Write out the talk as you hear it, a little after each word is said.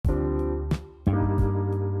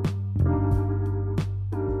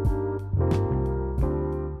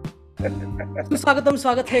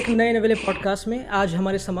स्वागत है एक नए नवेले पॉडकास्ट में। आज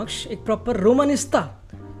हमारे समक्ष एक प्रॉपर रोमानिस्ता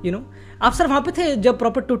आप सर वहाँ पे थे जब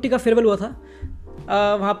प्रॉपर टोटी का फेयरवेल हुआ था।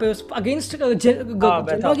 वहाँ पे अगेंस्ट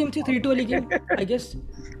जेनोआ गेम थी 3-2 वाली game, I guess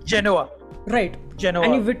Genoa, right.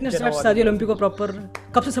 And you witness that सादी ओलंपिको प्रॉपर।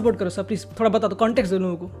 कब से सपोर्ट करो सर, प्लीज थोड़ा बता दो कॉन्टेक्स्ट दो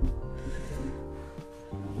लोगों को।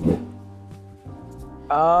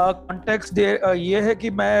 कॉन्टेक्स्ट ये है कि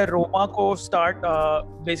मैं रोमा को स्टार्ट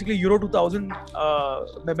बेसिकली यूरो 2000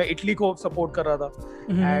 में मैं इटली को सपोर्ट कर रहा था।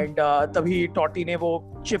 एंड तभी टॉटी ने वो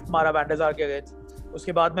चिप मारा वैंडरसार के अगेंस्ट।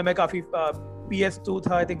 उसके बाद में मैं काफी PS2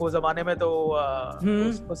 था आई थिंक वो जमाने में, तो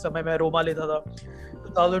उस समय मैं रोमा लेता था।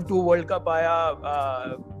 2002 वर्ल्ड कप आया,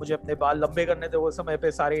 मुझे अपने बाल लंबे करने थे। वो समय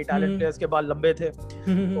पे सारे इटालियन प्लेयर्स के बाल लंबे थे,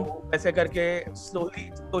 तो ऐसे करके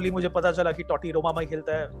स्लोली मुझे पता चला कि टॉटी रोमा में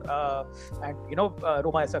खेलता है। एंड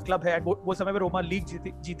रोमा ऐसा क्लब है। वो समय में रोमा लीग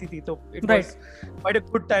जीती थी, तो it was quite a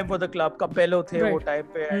good time for the club. Capello थे वो टाइम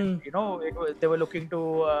पे, and they were looking to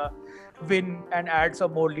win and add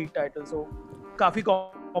some more league titles. सो काफी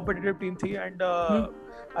competitive team थी। And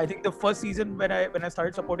I think the first season when I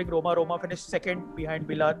started supporting Roma finished second behind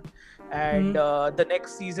Milan, and the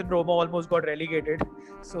next season Roma almost got relegated.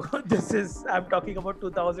 So I'm talking about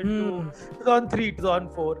 2002, 2003,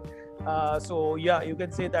 2004. So yeah, you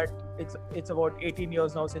can say that it's about 18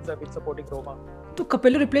 years now since I've been supporting Roma. तो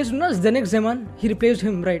Capello replaced ना Zdenek Zeman, he replaced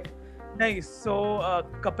him, right? नहीं, so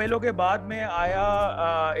Capello के बाद में आया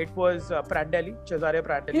it was Prandelli, Cesare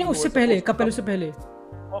Prandelli। नहीं, उससे पहले Capello से पहले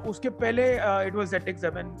और उसके पहले it was Zdenek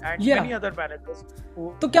Zeman and many other managers।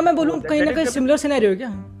 तो क्या मैं बोलूँ कहीं ना कहीं सिमिलर सिनेरियो है क्या?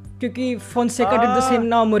 क्योंकि Fonseca did the same,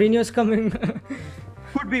 now Mourinho is coming।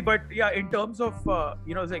 Could be, but yeah, in terms of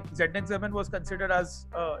Zdenek Zeman was considered as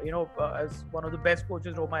as one of the best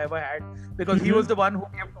coaches Roma ever had, because he was the one who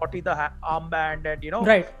gave Totti the armband and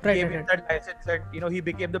gave him that license, and he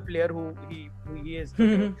became the player who he is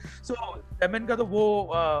today। So Zeman का तो वो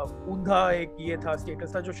ऊंधा एक ये था,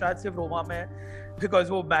 status था जो शायद सिर्फ रोमा में, बिकॉज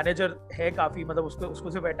वो मैनेजर है काफी, मतलब उसको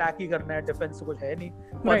सिर्फ अटैक ही करना है, डिफेंस तो कुछ है नहीं।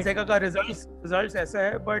 फॉन्सेका का रिजल्ट्स ऐसा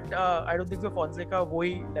है, but I don't think so Fonseca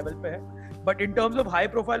वही लेवल पे है। But in terms of high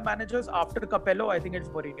profile managers after Capello, I think it's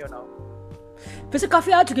Mourinho now. वैसे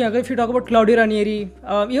काफी आ चुके हैं, अगर if you talk about Claudio रानियरी,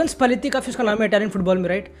 even स्पेलेत्ती काफी उसका नाम है इटालियन फुटबॉल में,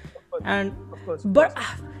 right? And but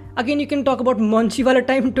again you can talk about Monchi वाला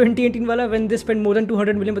टाइम 2018 वाला, when they spent more than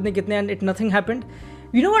 200 million पता नहीं कितने and it nothing happened।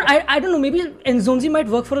 You know what, I don't know, maybe Nzonzi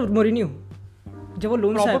might work for Mourinho जब वो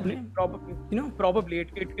loan से आया। Probably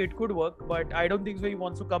it could work, but I don't think so he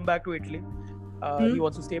wants to come back to Italy। He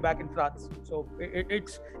wants to stay back in France, so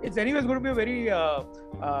it's anyways going to be a very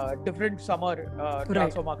different summer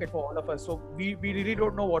transfer market for all of us। So we really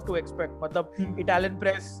don't know what to expect। मतलब Italian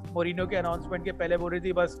press Mourinho के announcement के पहले बोल रही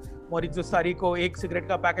थी बस Maurizio Sarri को एक सिगरेट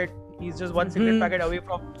का packet, he's just one cigarette packet away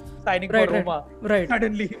from signing for Roma।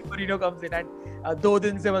 Suddenly Mourinho comes in, and 2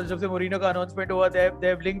 दिन से जब से Mourinho का announcement हुआ,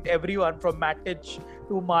 they've linked everyone from Matic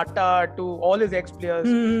to Mata to all his ex-players।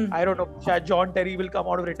 I don't know, शायद John Terry will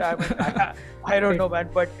come out of retirement। I don't know, man,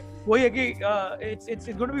 but वही है कि it's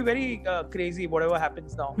going to be very crazy whatever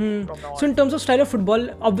happens now from now on। So in terms of style of football,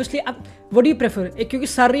 obviously, what do you prefer? क्योंकि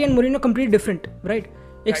Sarri and Mourinho completely different, right?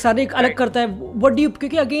 एक सारे एक अलग करता है, व्हाट डू यू,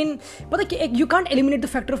 क्योंकि again पता कि you can't eliminate the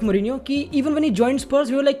factor of Mourinho कि even when he joined Spurs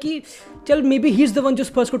we were like कि चल may be he is the one जो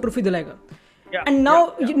स्पर्स को ट्रॉफी दिलाएगा। एंड नाउ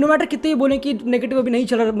नो मैटर कितने बोले कि नेगेटिव अभी नहीं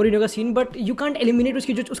चल रहा Mourinho का scene, but you can't eliminate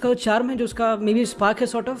उसकी जो उसका चार्म है, जो उसका मे बी स्पार्क है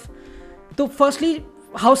सॉर्ट ऑफ। तो firstly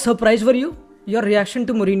how surprise were you, your reaction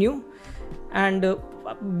to Mourinho, and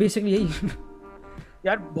basically यही।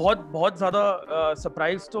 यार बहुत ज़्यादा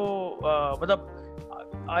सरप्राइज तो मतलब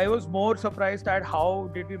I was more surprised at how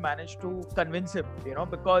did we manage to convince him,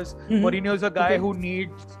 because Mourinho is a guy who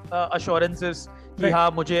needs assurances कि हाँ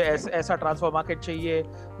मुझे ऐसा ट्रांसफर मार्केट चाहिए,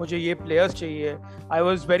 मुझे ये प्लेयर्स चाहिए। I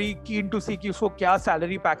was very keen to सी कि उसको क्या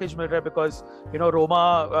सैलरी पैकेज मिल रहा है, because Roma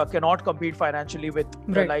cannot compete financially with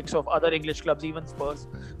the likes of other English clubs, even Spurs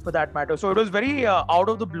for that matter. So it was very out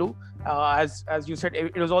of the blue. As you said,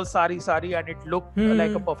 it was all Sarri, and it looked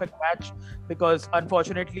like a perfect match, because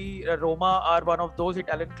unfortunately Roma are one of those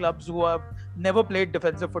Italian clubs who have never played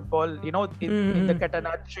defensive football. In the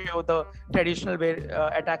Catenaccio, the traditional way,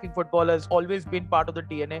 attacking football has always been part of the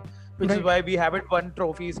DNA, which is why we haven't won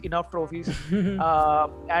enough trophies।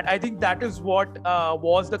 And I think that is what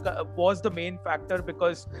was the main factor,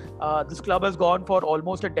 because this club has gone for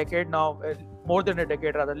almost a decade now, more than a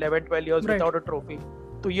decade rather, 11-12 years without a trophy।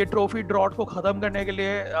 तो ये trophy drought को खत्म करने के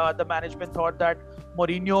लिए the management thought that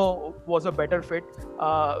Mourinho was a better fit।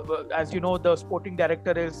 As you know, the sporting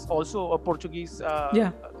director is also a Portuguese,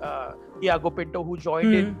 Thiago Pinto, who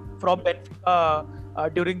joined in from Benfica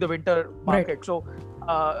during the winter market। So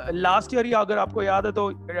last year ही अगर आपको याद है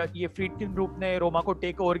तो ये फ्रीडकिन group ने रोमा को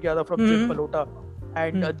take over किया था from gym पलोटा.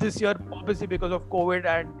 And this year, obviously because of COVID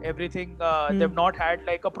and everything, they've not had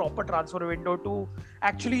like a proper transfer window to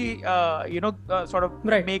actually, sort of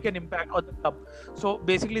make an impact on the club. So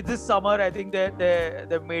basically, this summer, I think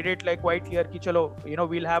they've made it like quite clear कि चलो,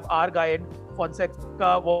 we'll have our guy in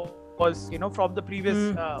Fonseca was from the previous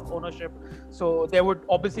ownership, so they would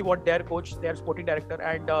obviously want their coach, their sporting director,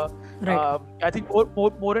 and I think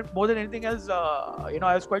more than anything else,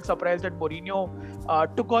 I was quite surprised that Mourinho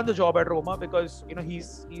took on the job at Roma, because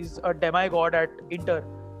he's a demigod at Inter,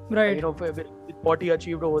 right? With what he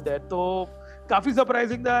achieved over there, so काफी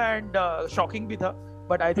surprising था and shocking भी था.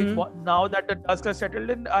 But I think now that the dust has settled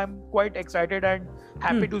in, I'm quite excited and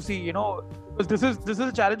happy to see, because this is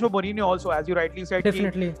a challenge for Mourinho also, as you rightly said.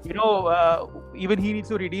 Definitely. Even he needs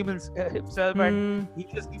to redeem himself, and he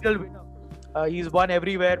just needs a winner. He's won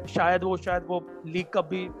everywhere. शायद वो league cup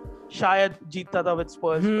भी शायद जीतता था with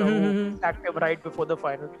Spurs, who sacked him right before the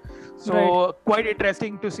final. So quite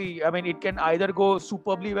interesting to see. I mean, it can either go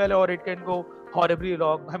superbly well or it can go horribly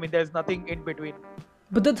wrong. I mean, there's nothing in between.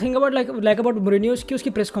 But the thing about like about Mourinho is कि उसकी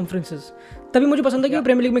press conferences तभी मुझे पसंद है कि वो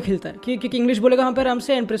premiere league में खेलता है, क्योंकि इंग्लिश बोलेगा वहाँ पे आराम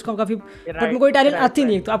से, एंड प्रेस कॉम काफी, बट मेरे को इटालियन आती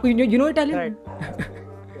नहीं है. तो आपको इटालियन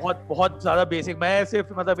बहुत ज्यादा बेसिक. मैं सिर्फ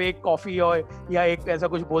मतलब एक कॉफी और या एक ऐसा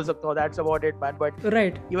कुछ बोल सकता हूँ, that's about it, man. But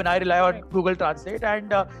even I rely on Google Translate,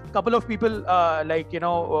 and couple of people like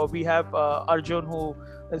we have Arjun, who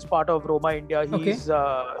is part of Roma India. He's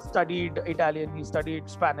studied Italian, he studied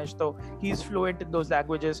Spanish, so he's fluent in those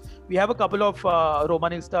languages. We have a couple of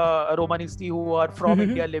Romanisti who are from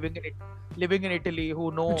India, living in Italy,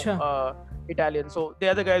 who know Italian. So they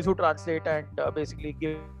are the guys who translate and basically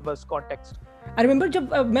give us context. I remember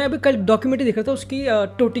जब मैं अभी कल documentary देख रहा था उसकी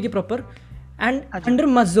टोटी की proper, and under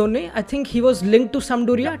Mazzone, I think he was linked to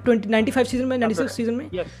Sampdoria 95 season में, 96 सीजन में.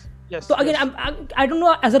 Yes. So again, I don't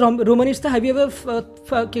know, as a Romanista, have you ever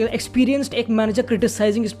experienced एक manager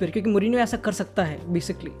criticizing his player? क्योंकि Mourinho ऐसा कर सकता है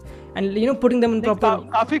basically, and putting them in proper.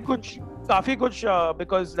 काफी कुछ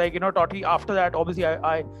because like Totti, after that obviously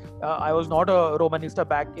I was not a Romanista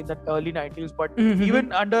back in the early 90s, but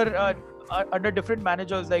even under different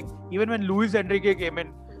managers, like even when Luis Enrique came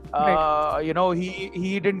in,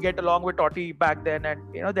 he didn't get along with Totti back then, and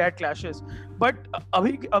they had clashes. But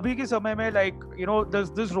abhi ke samay mein, like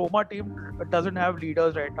this Roma team doesn't have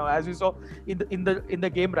leaders right now, as we saw in the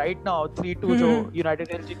game right now, 3-2 जो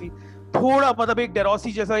United ने जीती. थोड़ा मतलब एक De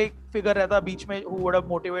Rossi जैसा एक figure रहता बीच में, who would have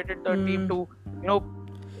motivated the team to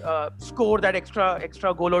score that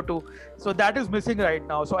extra goal or two. So that is missing right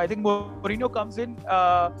now. So I think Mourinho comes in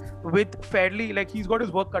with fairly, like, he's got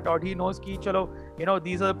his work cut out. He knows ki chalo,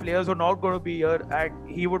 these are the players who are not going to be here, and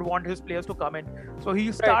he would want his players to come in. So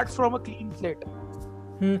he starts from a clean slate.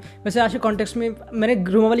 वैसे आज के context में मैंने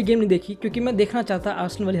रोमा वाली game नहीं देखी, क्योंकि मैं देखना चाहता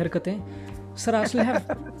आर्सेनल वाली हरकतें. सर आर्सेनल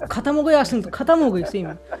है खत्म हो गई, आर्सेनल खत्म हो गई same.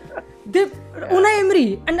 They Unai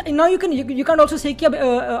Emery, and now you can't also say कि अब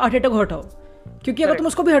आर्टेटा को हटाओ, क्योंकि अगर तुम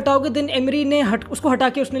उसको भी हटाओगे देन एमरी ने उसको हटा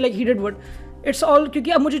के उसने like he did what it's all.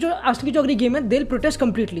 क्योंकि अब मुझे जो आर्सेनल की जो अगली गेम है, they will protest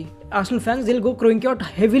completely. Arsenal fans they will go crowing out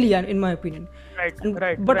heavily in my opinion.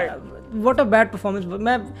 But what a bad performance.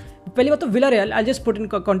 मैं पहली बात तो Villarreal, I just put in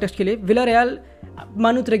context के लिए, विलारियल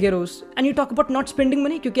मानू त्रेगेरोस, and you talk about not spending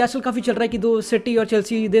money, क्योंकि आजकल काफ़ी चल रहा है कि दो सिटी और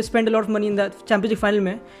Chelsea they spend a lot of money in the Champions league final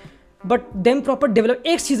में, बट देम प्रॉपर डेवलप.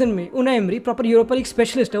 एक सीजन में Unai Emery proper Europa league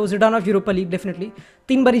specialist है, वो Zidane of Europa league definitely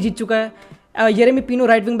 3 बार जीत चुका है. येरेमी पिनो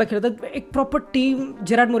राइट विंग बैक खेला था, एक proper team.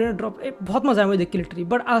 Gerrard Moreno drop, बहुत मजा आया मुझे देख के literally.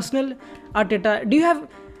 But Arsenal Arteta, do you have,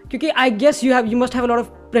 क्योंकि I guess you must have a lot of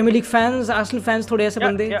premiere league fans, Arsenal fans थोड़े ऐसे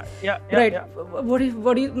बंदे, right? What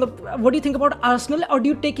do you think about Arsenal, और do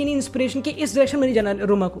you take any inspiration कि इस direction में नहीं जाना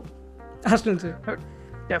रोमा को आर्सेनल से?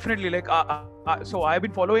 Definitely, like so I've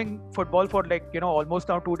been following football for like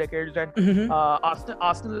almost now 2 decades, and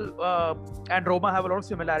Arsenal and Roma have a lot of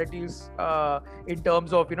similarities in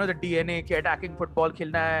terms of the DNA कि attacking football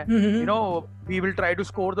खेलना है. We will try to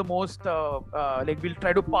score the most, like we'll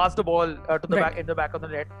try to pass the ball to the back, in the back of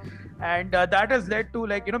the net, and that has led to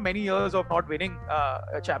like many years of not winning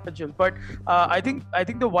championships. But I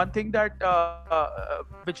think the one thing that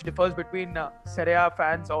which differs between Serie A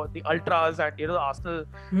fans or the ultras and the Arsenal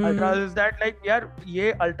ultras is that like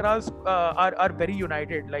ye ultras are very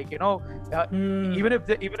united, like even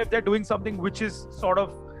if they're doing something which is sort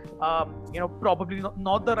of probably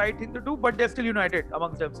not the right thing to do, but they're still united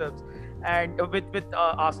amongst themselves. And with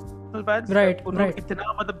Arsenal fans, right.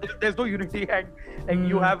 there's no unity, and like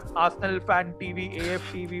you have Arsenal fan TV, AF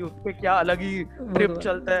TV, उसपे क्या अलग ही trip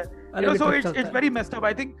चलता है. So it's very messed up,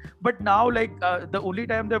 I think. But now, like the only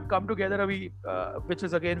time they've come together, which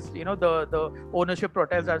is against the ownership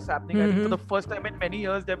protest that's happening. I think for the first time in many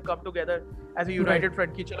years they've come together as a united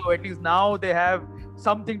front. Ki chalo, at least now they have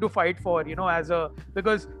something to fight for.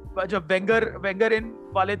 Because जब Wenger इन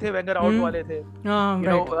वाले थे, Wenger out वाले थे,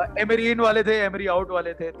 emery इन वाले थे, emery out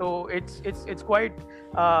वाले थे, तो it's quite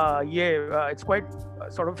it's quite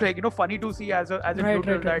sort of like funny to see as a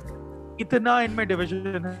neutral that इतना इनमें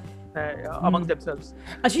division है among themselves.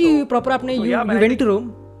 अच्छा, proper आपने you went to Rome.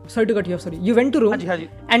 Sorry to cut you off. Sorry, you went to Rome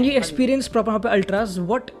and you experienced proper वहाँ पे ultras.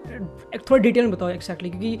 What थोड़ा detail में बताओ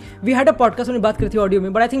exactly, क्योंकि we had a podcast में बात करी थी ऑडियो में,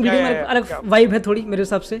 but I think वीडियो में अलग vibe है थोड़ी मेरे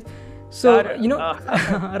हिसाब से. So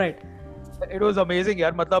right. It was amazing,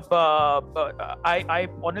 यार. मतलब I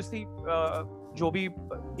honestly जो भी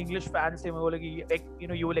इंग्लिश फैंस थे, मैं बोले कि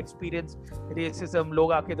you will experience racism,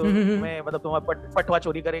 लोग आके तो तुम्हें मतलब तुम्हारा पटवा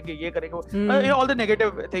चोरी करेंगे, ये करेंगे, all the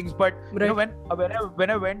negative things. But when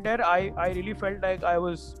I went there, I really felt like I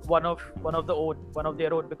was one of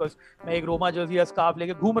their own, because मैं एक रोमा जर्सी या स्कार्फ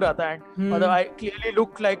लेके घूम रहा था, and मतलब I clearly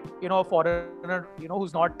looked like a foreigner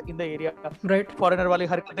who's not in the area. Right. Foreigner वाली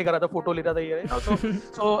हरकतें कर रहा था, फोटो ले रहा था, ये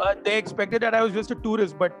so they expected that I was just a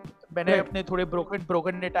tourist, but मैंने अपने थोड़े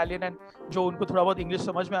broken Italian and जो उनको थोड़ा बहुत इंग्लिश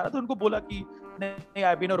समझ में आ रहा था, उनको बोला कि नहीं,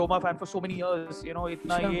 I've been a Roma fan for so many years,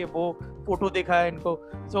 इतना ये वो फोटो देखा है इनको.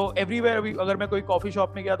 So everywhere अगर मैं कोई कॉफी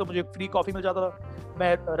शॉप में गया तो मुझे फ्री कॉफी मिल जाता था.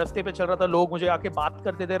 मैं रास्ते पे चल रहा था, लोग मुझे आके बात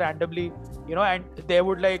करते थे randomly, and they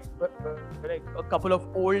would like a couple of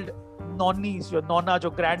old nonnies, जो नॉना जो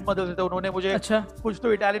grandmothers थे, उन्होंने मुझे कुछ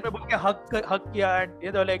तो इटालियन में बोल के हक किया, and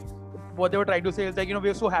they were like, what they were trying to say is like,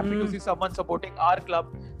 we're so happy to see someone supporting our club,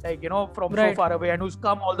 like, from so far away and who's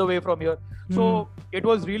come all the way from here. So it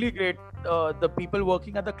was really great. The people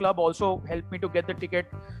working at the club also helped me to get the ticket.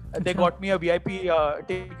 They got me a VIP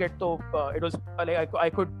ticket, so it was like I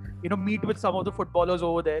could meet with some of the footballers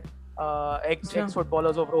over there, ex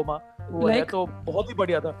footballers of Roma who were there. तो बहुत ही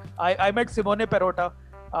बढ़िया था. I met Simone Perrotta,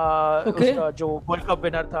 जो world cup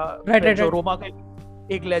winner था, जो रोमा का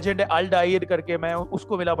एक legend है अल्डायर करके, मैं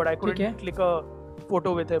उसको मिला, but I couldn't click a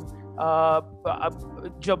photo with him.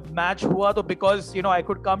 जब मैच हुआ तो because I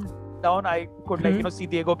could come down, I could see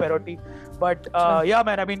Diego Perotti, but yeah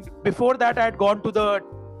man, I mean before that I had gone to the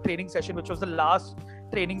training session, which was the last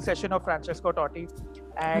training session of Francesco Totti,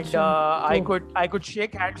 and I could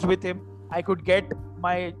shake hands with him. I could get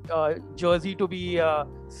my jersey to be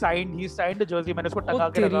signed. He signed the jersey, मैंने उसको टंगा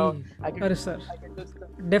के रखा. अरे sir,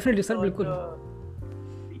 definitely sir, बिल्कुल.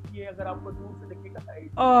 देखिए अगर आपको दूर से दिखेगा,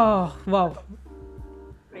 wow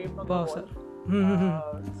sir.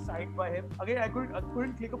 Signed by him. Again, I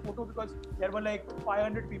couldn't click a photo because there were like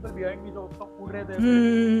 500 people behind me, so उड़ रहे थे.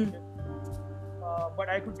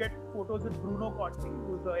 But I could get photos with Bruno Conti,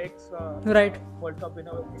 who's the ex World Cup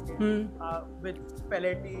winner with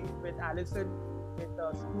Pelletti, with Alisson, with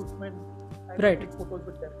Strootman. I could take photos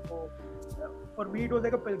with them. So for me it was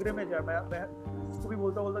like a pilgrimage. मैं उसको भी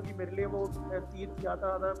बोलता कि मेरे लिए वो तीर्थ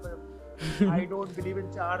यात्रा था. I don't believe in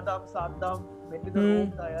 4 धाम 7 धाम, मेरे लिए तो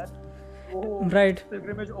रोम था यार.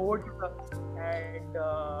 Pilgrimage over to the, and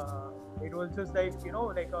it was just like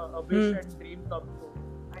like a wish and dream come true.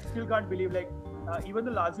 I still can't believe, like even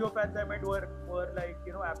the Lazio fans I met were like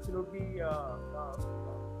absolutely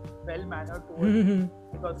well mannered towards me,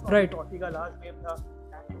 because Totti ka last game tha.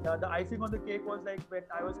 And the icing on the cake was like when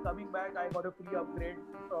I was coming back, I got a free upgrade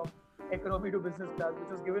from economy to business class,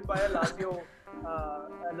 which was given by a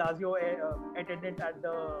Lazio attendant at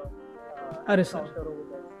the counter over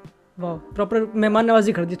there. वाह, proper मेहमान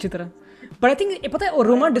नवाजी कर दी अच्छी तरह. But I think पता है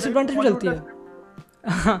Roma disadvantage में चलती है.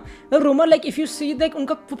 हाँ, Roma like if you see like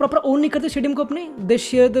उनका प्रॉपर ओन नहीं करते स्टेडियम को अपने, दे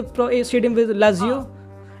share the stadium with Lazio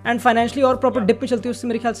and financially और प्रॉपर डिप में चलती है उससे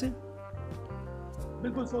मेरे ख्याल से.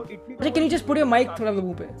 बिल्कुल. सो इटली, अच्छा can you just put your mic थोड़ा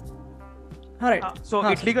मुंह पे. So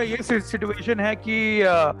इटली का ये सिचुएशन है कि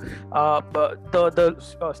the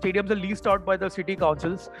stadiums are leased out by the city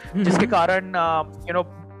councils, जिसके कारण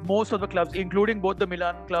most of the clubs, including both the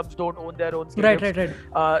Milan clubs, don't own their own stadiums. Right.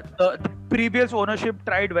 The previous ownership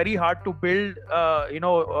tried very hard to build,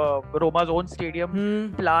 Roma's own stadium.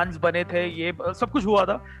 Plans बने थे, ये सब कुछ हुआ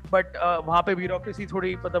था, but वहाँ पे bureaucracy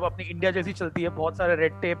थोड़ी मतलब अपनी इंडिया जैसी चलती है, बहुत सारे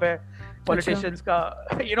red tape है, politicians का,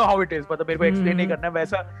 how it is, मतलब मेरे को explain नहीं करना है,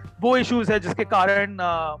 वैसा वो issues है जिसके कारण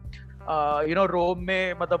रोम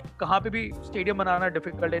में मतलब कहाँ पे भी स्टेडियम बनाना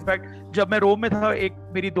डिफिकल्ट है. इनफैक्ट जब मैं रोम में था, एक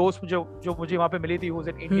मेरी दोस्त जो मुझे वहाँ पे मिली थी, who's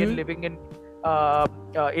an Indian living in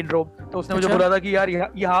रोम, तो उसने मुझे बोला था कि यार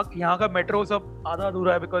यहाँ का मेट्रो सब आधा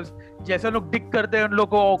अधूरा है, बिकॉज जैसे लोग डिग करते हैं उन लोग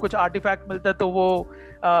को कुछ आर्टिफैक्ट मिलता है, तो वो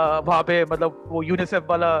वहाँ पे मतलब वो यूनिसेफ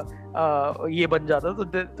वाला ये बन जाता,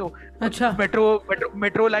 तो अच्छा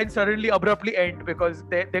metro line suddenly abruptly end because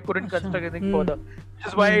they couldn't construct anything further, which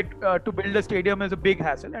is why to build a stadium is a big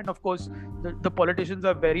hassle, and of course the politicians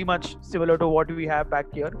are very much similar to what we have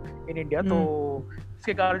back here in India. तो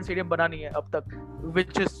इसके कारण stadium बना नहीं है अब तक,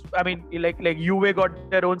 which is, I mean, like UVA got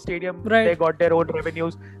their own stadium, they got their own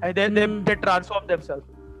revenues, and they transform themselves.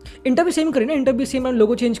 Inter भी same करी ना, इंटर भी सेम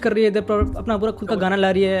लोगो चेंज कर रही है, अपना पूरा खुद का गाना ला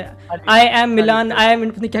रही है, I am Milan, I am,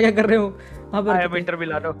 क्या क्या कर रहे हो वहाँ पर, आई एम इंटर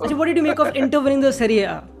मिलान. अच्छा, what did you make of inter winning the Siri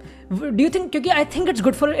uh? Do you think, क्योंकि I think it's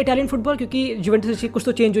good for Italian football, क्योंकि जुवेंटस से कुछ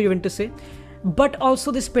तो चेंज हो जुवेंटस से, but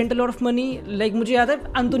also they spent a lot of money. Like मुझे याद है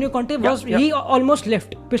Antonio Conte was, he almost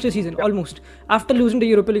left पिछले season, almost after losing the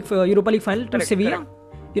Europa league final to सेविया,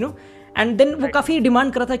 you know, and then वो काफ़ी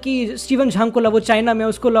डिमांड करा था कि स्टीवन झांग को लाओ, वो चाइना में,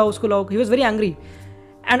 उसको लाओ. ही was very angry.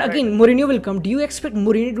 And again, Mourinho will come. Do you expect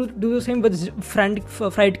Mourinho to do the same with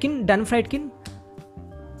Friedkin, Dan Friedkin?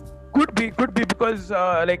 Could be because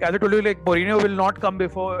like as I told you, like Mourinho will not come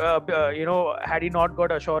before you know, had he not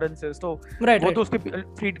got assurances. So वो तो उसके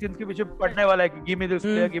Friedkin के पीछे पड़ने वाला है कि give me this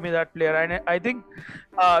player, give me that player. And I think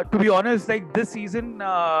to be honest, like this season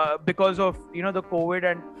because of, you know, the COVID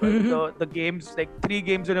and the games, like 3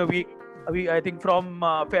 games in a week. I think from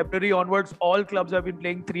February onwards, all clubs have been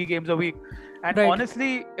playing 3 games a week. And honestly,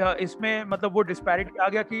 इसमें मतलब वो disparity आ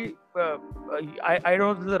गया कि I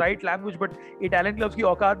don't know the right language, but Italian clubs की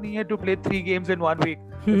औकात नहीं है to play 3 games in 1 week,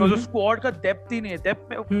 because squad का depth ही नहीं है,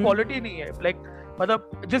 depth में quality नहीं है. Like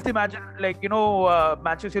मतलब just imagine, like, you know,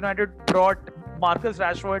 Manchester United brought Marcus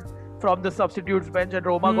Rashford from the substitutes bench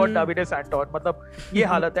and Roma got Davide Santon. मतलब ये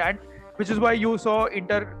हालत है, and which is why you saw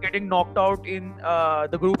Inter getting knocked out in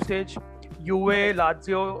the group stage. Juve,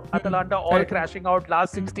 Lazio, Atalanta all crashing out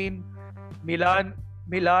last 16. Milan,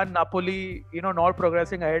 Napoli, you know, not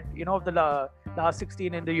progressing ahead, you know, of the last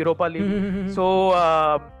 16 in the Europa League. So,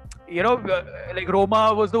 you know, like Roma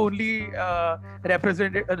was the only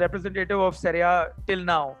representative of Serie A till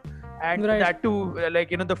now. And that too, like,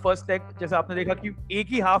 you know, the first leg, जैसे आपने देखा कि एक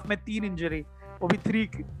ही half में 3 injury, वो भी 3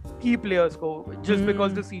 key players को, just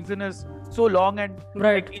because the season is so long and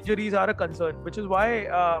like injuries are a concern, which is why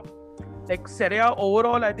like Serie A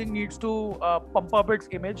overall I think needs to pump up its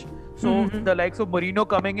image. So the likes of Mourinho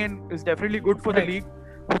coming in is definitely good for the league.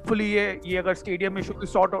 Hopefully ये अगर stadium issue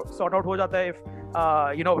sort out हो जाता है, if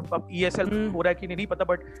you know, ESL हो रहा है कि नहीं पता,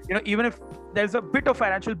 but you know, even if there's a bit of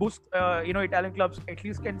financial boost, you know, Italian clubs at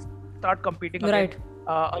least can start competing again,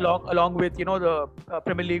 along with, you know, the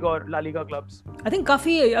Premier League or La Liga clubs. I think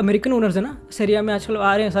काफी American owners है ना Serie A में आजकल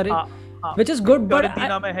आ रहे हैं सारे, which is good. But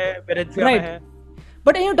Fiorentina में है, Venezia में है.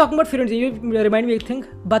 But you know, talking about Fiorentina, you remind me of a thing,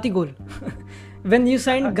 Batigol. When you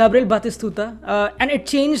signed Gabriel Batistuta, and it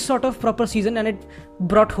changed sort of proper season and it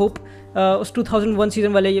brought hope. उस 2001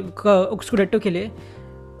 season वाले Scudetto के लिए.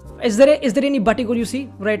 Is there any Batigol you see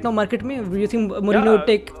right now market में? Do you think Mourinho would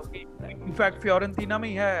take? In fact, Fiorentina में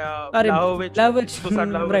है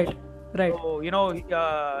Vlahovic. Right. So, you know,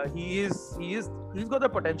 he's got the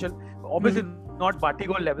potential. Obviously not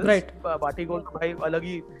Batigol levels. Right. Batigol तो भाई अलग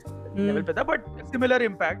ही level पे था, but similar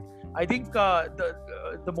impact. I think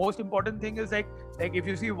the most important thing is like if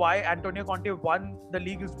you see why Antonio Conte won the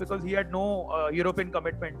league is because he had no European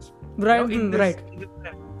commitments. Right. You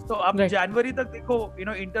know, so up January तक देखो, you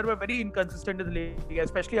know, Inter were very inconsistent in the league,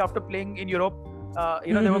 especially after playing in Europe.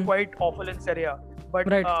 You know, they were quite awful in Serie A. But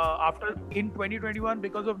after in 2021,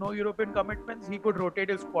 because of no European commitments, he could rotate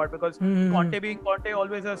his squad, because Conte being Conte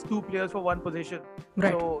always has 2 players for 1 position.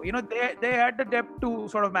 So, you know, they had the depth to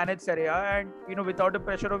sort of manage Serie A, and, you know, without the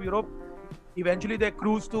pressure of Europe, eventually they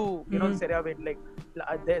cruised to, you know, Serie A win. Like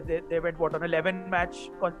they went on 11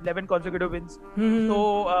 consecutive wins.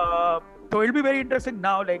 So it'll be very interesting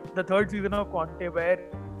now, like the 3rd season of Conte, where,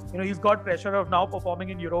 you know, he's got pressure of now performing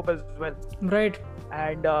in Europe as well. Right.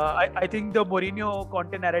 And I think the Mourinho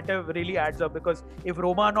Conte narrative really adds up, because if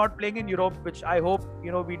Roma are not playing in Europe, which I hope,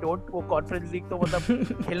 you know, we don't, वो Conference League तो मतलब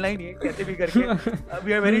खेलना ही नहीं है कैसे भी करके.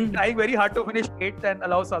 We are trying very hard to finish 8th and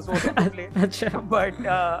allow Sassuolo to play. But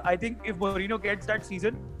I think if Mourinho gets that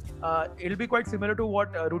season, it'll be quite similar to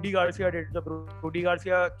what Rudi Garcia did. Rudi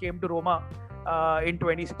Garcia came to Roma in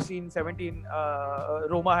 2016-17.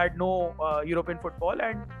 Roma had no European football,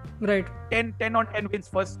 and 10 on 10 wins.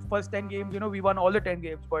 First 10 games, you know, we won all the 10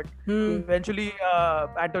 games, but eventually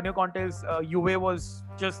Antonio Conte's Juve was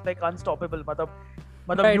just like unstoppable. मतलब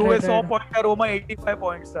Juve 100 points, Roma 85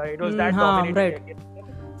 points. It was that dominating.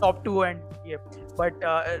 Top 2 and but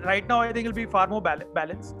right now I think it'll be far more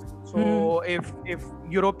balanced. So if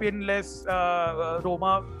European less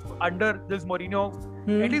Roma under this Mourinho,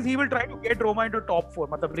 at least he will try to get Roma into top 4.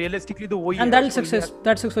 मतलब realistically the वही. And that's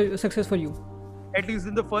success for you. at least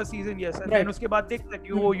in the first season, yes. And then उसके बाद देख सकते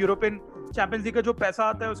हो European Champions League का जो पैसा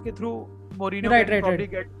आता है उसके through Mourinho can probably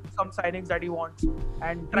get some signings that he wants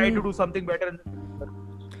and try to do something better in the future.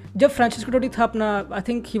 जब फ्रांसिस्को टोटी था अपना, आई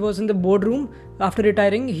think he was in the board room after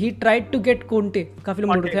retiring, he tried to get कोंटे, काफी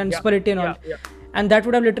लोग बोल रहे थे, and Spalletti and all, and that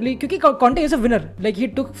would have literally, क्योंकि कोंटे is a winner, like he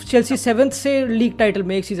took Chelsea 7th से लीग टाइटल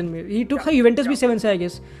में एक season में, ही टुक यूवेंटस भी 7 से I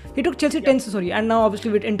guess, he took Chelsea 10 से, sorry, and now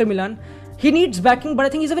obviously with Inter Milan. He needs backing, but I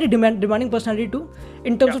think he's a very demanding personality too,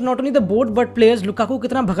 in terms of not only the board but players. Lukaku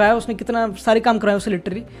कितना भगाया उसने, कितना सारे काम कराया उससे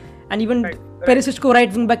literally, and even Perisic को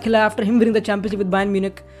right wing back खिलाया after him winning the championship with Bayern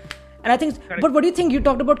Munich. And I think, but what do you think? You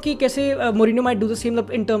talked about कि कैसे Mourinho might do the same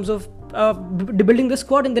in terms of building the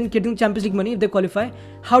squad and then getting Champions League money if they qualify.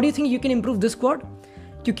 How do you think you can improve this squad?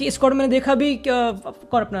 क्योंकि इस squad में मैंने देखा भी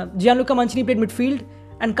कौन अपना Gianluca Mancini played midfield.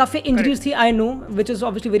 And काफ़ी injuries थी, I know, which is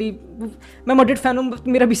obviously very, मैं मॉडरेट फैन हूँ,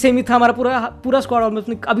 मेरा भी सेम ही था, हमारा पूरा स्क्वाड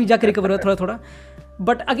ऑलमोस्ट अभी जाकर रिकवर हुआ थोड़ा थोड़ा.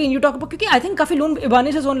 But again you talk about, क्योंकि आई थिंक काफ़ी लोन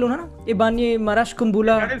इबानी से जोन लोन है ना, इबानी, माराश,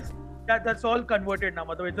 कुंबुला, that's all converted now,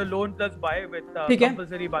 मतलब it's a loan plus buy with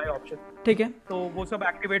compulsory buy option. ठीक है, तो वो सब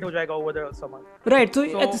एक्टिवेट हो जाएगा over the summer. राइट, तो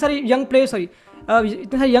इतने सारे यंग प्लेयर्स,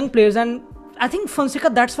 इतने सारे young players, and I think Fonseca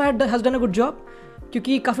that's why has done a good job,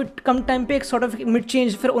 क्योंकि काफ़ी कम टाइम पे एक सॉर्ट ऑफ मिड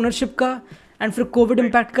चेंज, फिर ओनरशिप का, एंड फिर कोविड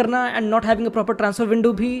इम्पैक्ट करना, and not having a proper transfer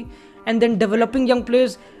window भी, and then developing young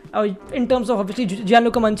players in terms of obviously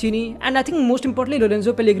Gianluca Mancini, and I think most importantly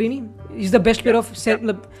Lorenzo Pellegrini is the best player of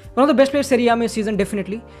one of the best players Serie A में इस season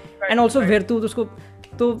definitely, and also Vertu, उसको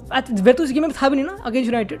तो Vertu इस game में था भी नहीं ना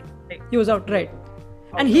against United, he was out, right,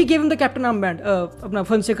 and he gave him the captain armband, अपना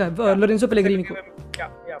Fonseca, Lorenzo Pellegrini को,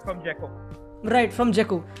 yeah from Dzeko, right, from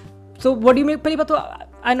Dzeko. So what do you make? पहली बात तो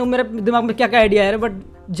I know मेरे दिमाग में क्या क्या idea है, but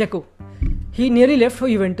Dzeko, he nearly left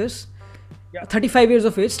for Juventus. 35 years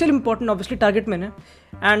of age, still important obviously, target man है,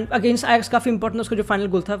 and against Ajax काफी important उसका जो final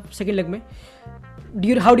goal था second leg में.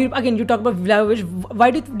 How do you again you talk about Vlahovic? Why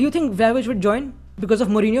do you think Vlahovic would join? Because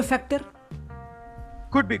of Mourinho factor?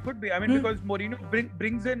 Could be. I mean, because Mourinho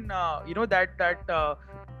brings in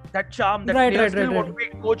that charm that players still want to be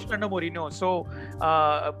coached under Mourinho. So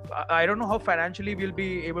I don't know how financially we'll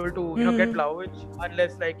be able to get Vlahovic,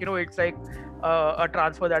 unless it's like a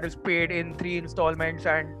transfer that is paid in 3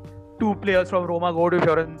 installments and 2 players from Roma go to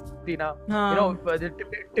Fiorentina. The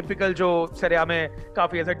typical जो Serie A में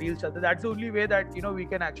काफी ऐसा deals चलते हैं. That's the only way that we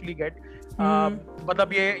can actually get.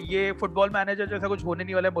 मतलब ये football manager जैसा कुछ होने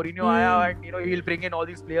नहीं वाला है. Mourinho आया and he'll bring in all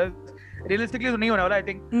these players. Realistically तो नहीं होने वाला. I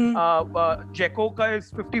think Dzeko का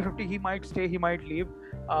is 50-50. He might stay, he might leave.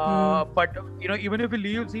 But even if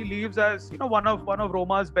he leaves as one of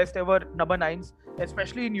Roma's best ever number 9s,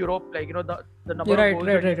 especially in Europe. Like the number of goals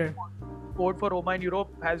that scored for Roma in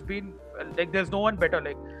Europe has been like there's no one better.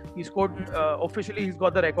 Like he scored officially, he's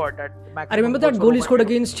got the record at maximum. I remember that goal he scored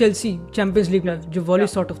against Chelsea Champions League में, जो volley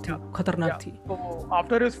sort of थी, खतरनाक थी. So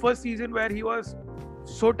after his first season where he was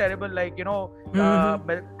so terrible, like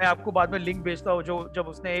मैं आपको बाद में link भेजता हूँ, जो जब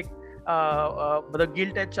उसने एक मतलब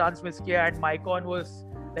gilt edge chance miss किया and Maicon was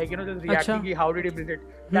like just reacting, how did he miss it?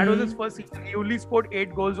 That was his first season. He only scored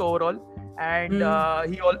 8 goals overall, and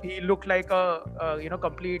he looked like a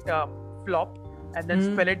complete flop. And then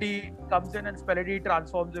Spalletti comes in and Spalletti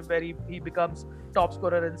transforms him, where he becomes top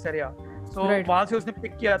scorer in Serie A. So वहाँ से उसने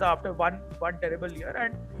pick किया था after one terrible year,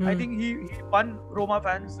 and I think he won Roma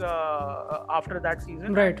fans after that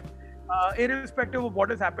season. Right. Irrespective of what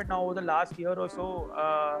has happened now over the last year or so,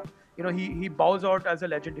 he bows out as a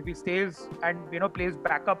legend if he stays and plays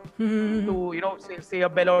backup to say a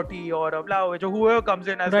Belotti or a Vlahovic or whoever comes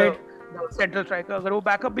in as the central striker. अगर वो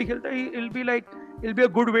backup भी खेलता है, it'll be a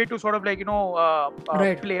good way to sort of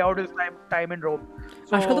play out his time in Rome.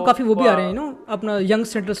 So, आजकल तो काफी वो भी आ रहे हैं अपना young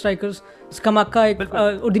central strikers. Scamacca एक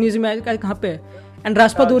Udinese में कहाँ पे है, and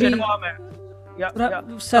Raspadori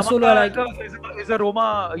Sassuolo is a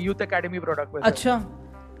Roma youth academy product. अच्छा,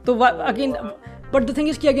 तो again, but the thing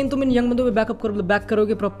is कि again तुम इन young बंदों पे back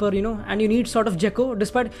करोगे proper, and you need sort of Dzeko,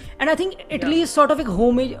 despite, and I think Italy is sort of एक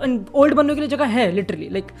home and old बंदों के लिए जगह है literally.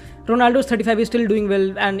 Like Ronaldo is 35, is still doing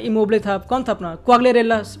well, and Immobile था, कौन था अपना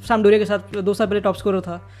Quagliarella Sampdoria के साथ 2 साल पहले top scorer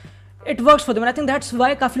था. It works for them, and I think that's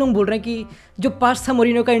why काफी लोग बोल रहे हैं कि जो पास था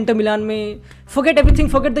Mourinho का इंटर मिलान में, forget everything,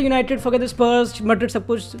 forget the United, forget the Spurs, Madrid, सब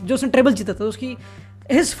कुछ, जो उसने treble जीता था, उसकी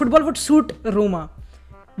his football would suit Roma,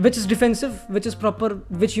 which is defensive, which is proper,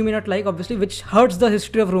 which you may not like obviously, which hurts the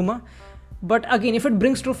history of Roma. But again, if it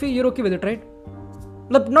brings trophy, you're okay with it, right?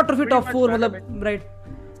 Not trophy, top 4, right?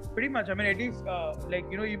 Pretty much. I mean, at least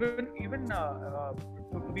even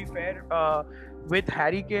to be fair, with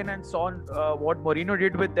Harry Kane and Son, what Mourinho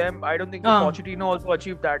did with them, I don't think Pochettino also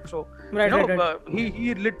achieved that. So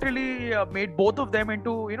he literally made both of them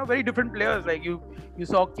into very different players. Like you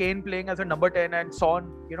saw Kane playing as a number 10 and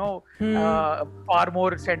Son far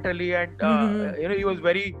more centrally, and he was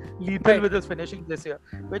very lethal with his finishing this year,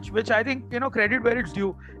 which I think credit where it's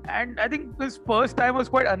due. And I think his first time was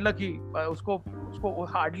quite unlucky. Usko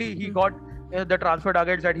hardly he got the transfer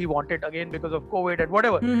targets that he wanted, again because of COVID and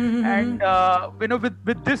whatever. And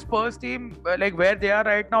with this Spurs team, like where they are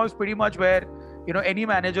right now is pretty much where any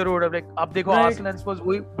manager would have, like, ab dekho Arsenal and Spurs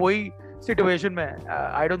wohi situation mein.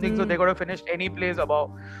 I don't think so they could have finished any place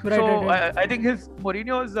above. I think his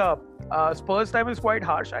Mourinho's Spurs time is quite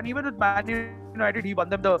harsh, and even with Man United, he won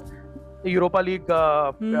them the Europa League,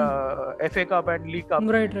 FA Cup and League Cup,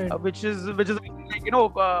 which is like,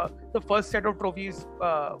 the first set of trophies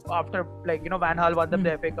after, like, Van Gaal won them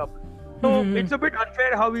the FA Cup. So it's a bit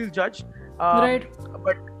unfair how he's judged.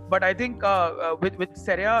 But I think with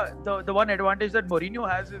Serie A, the one advantage that Mourinho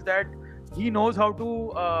has is that he knows how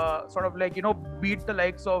to sort of like beat the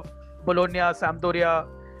likes of Bologna, Sampdoria,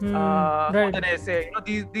 Udinese,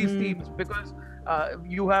 these teams, because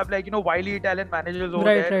you have like wily Italian managers over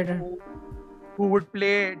there who would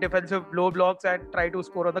play defensive low blocks and try to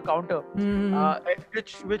score on the counter,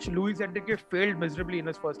 which Luis Enrique failed miserably in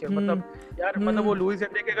his first year. मतलब वो Luis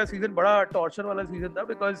Enrique का season बड़ा torture वाला season था,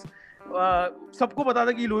 because सबको पता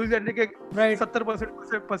था कि Luis Enrique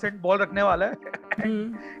 70% बॉल रखने वाला है,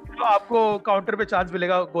 तो आपको काउंटर पे चांस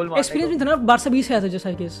मिलेगा गोल मारने का। एक्सपीरियंस भी था ना, बारसा 20 से आया था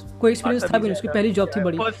जैसा केस, कोई एक्सपीरियंस था भी नहीं, उसकी पहली जॉब थी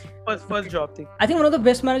बड़ी, फर्स्ट जॉब थी। I think one of the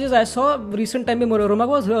best managers I saw recent time में रोमा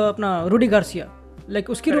का वाज अपना Rudy Garcia. Like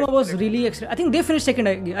uski Roma was really excellent. I think they finished second,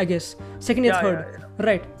 I guess. Second or third.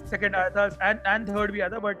 Right. Second and third bhi aaya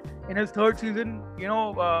tha, but in his third season,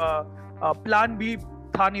 plan B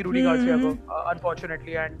tha nahi Rudy Garcia ko,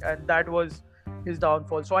 unfortunately, and that was his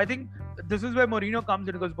downfall. So I think this is where Mourinho comes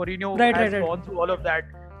in, because Mourinho has gone through all of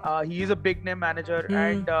that. He is a big name manager,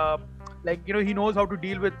 and he knows how to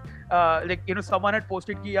deal with someone had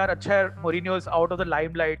posted कि यार अच्छा है Mourinho is out of the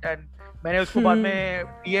limelight, and मैंने उसको बाद में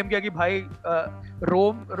DM किया कि भाई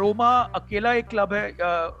रोमा अकेला एक क्लब है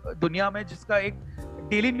दुनिया में जिसका एक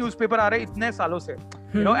डेली न्यूज़पेपर आ रहा है इतने सालों से,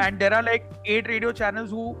 and there are like 8 radio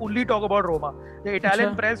channels who only talk about Roma. The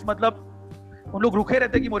Italian press, मतलब उन लोग रुके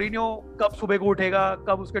रहते हैं कि मोरिनियो कब सुबह को उठेगा,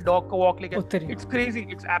 कब उसके डॉग को वॉक लेके। It's crazy,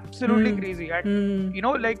 it's absolutely crazy, and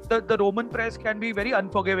like the Roman press can be very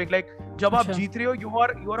unforgiving. Like जब आप जीत रहे हो, you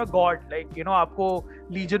are a god, like आपको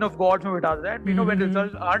Legion of Gods में बिठा देता है, when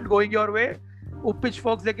results aren't going your way, वो पिच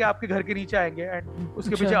फॉक्स लेके आपके घर के नीचे आएंगे, एंड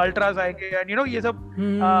उसके पीछे अल्ट्रास आएंगे, एंड ये सब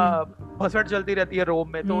भसड़ चलती रहती है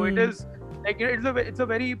रोम में। तो it is like it's a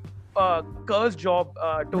very cursed job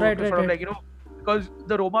to sort of like because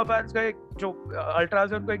the Roma fans का एक जो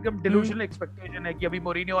अल्ट्रास है उनको एकदम delusional expectation है कि अभी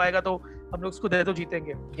मोरिनियो आएगा तो हम लोग उसको दे तो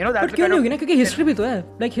जीतेंगे, बट क्यों नहीं होगी ना, क्योंकि हिस्ट्री भी तो है,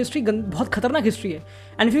 लाइक हिस्ट्री बहुत खतरनाक हिस्ट्री है।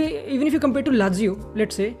 And even if you compare to Lazio,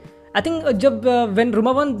 let's say I think जब when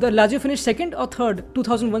Roma won the Lazio finish second और थर्ड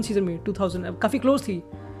 2001 सीजन में, 2000 काफी क्लोज थी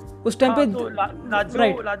उस टाइम पे।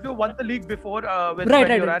 Lazio won the league before with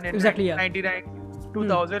Duran in 99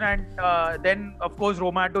 2000, and then of course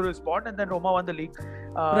Roma had to respond, and then Roma won the league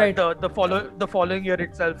the following year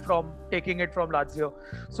itself from taking it from Lazio.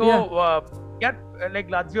 So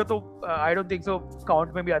like Lazio तो I don't think so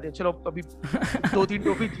count में भी आते हैं। चलो अभी 2-3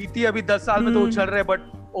 trophy जीती, अभी 10 साल में तो चल रहे, but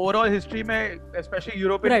overall history में especially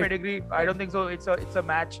European pedigree, I don't think so it's a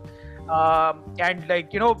match. And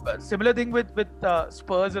like similar thing with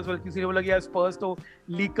Spurs as well, किसी ने बोला कि यार Spurs तो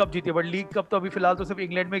लीग कप जीती है, but लीग कप तो अभी फिलहाल तो सिर्फ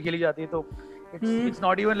इंग्लैंड में खेली जाती है, तो it's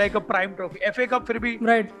not even like a prime trophy. FA Cup फिर भी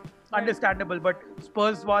understandable, but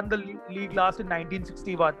Spurs won the league last in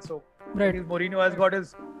 1961, so Mourinho has got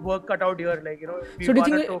his work cut out here, like so do you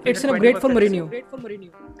think it's great for Mourinho?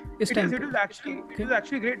 It is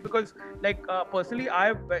actually great, because like personally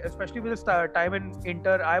especially with this time in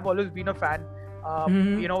Inter, I've always been a fan.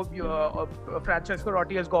 Francesco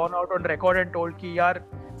Totti has gone out on record and told कि यार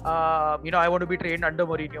I want to be trained under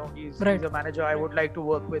Mourinho. He's a manager I would like to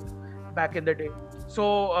work with back in the day. So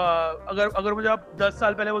अगर मुझे आप 10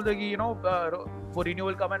 साल पहले बोलते कि Mourinho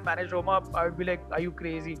will come and manage Roma, I would be like, are you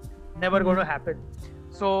crazy? Never going to happen.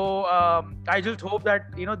 So I just hope that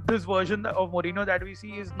this version of Mourinho that we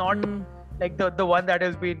see is not like the one that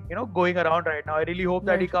has been going around right now. I really hope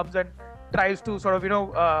that he comes and tries to sort of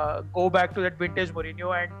go back to that vintage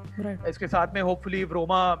Mourinho, and इसके साथ में hopefully if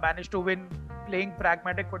Roma manage to win playing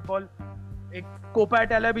pragmatic football, एक Coppa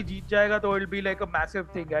Italia भी जीत जाएगा तो it be like a massive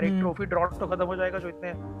thing यार, एक ट्रॉफी ड्रॉप तो खत्म हो जाएगा जो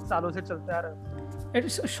इतने सालों से चलते आ रहा है।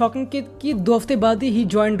 इट्स शॉकिंग कि 2 हफ्ते बाद ही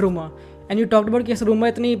joined Roma and you talked about कि रोमा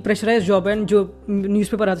इतनी प्रेशराइज जॉब है जो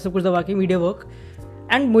न्यूज़पेपर आता है सब कुछ दबा के media work,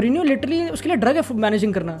 and Mourinho literally उसके लिए ड्रग है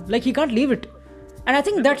मैनेजिंग करना, like he can't leave it. And I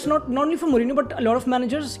think that's not only for Mourinho but lot of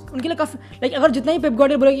managers, उनके लिए काफी लाइक अगर जितना ही पेप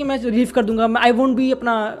गार्डियोला बोले कि मैं लीव कर दूंगा, आई वोंट बी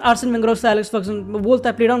अपना आर्सेन वेंगर और सर एलेक्स फर्गसन बोलता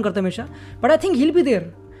है, प्ले डाउन करता है हमेशा, but I think he will be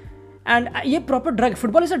there. And ये proper drug,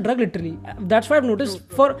 football is a drug literally, that's why I have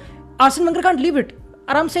noticed for Arsene Wenger can't leave it,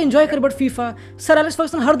 आराम से enjoy कर, but FIFA sir Alex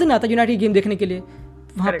Ferguson हर दिन आता है United game देखने के लिए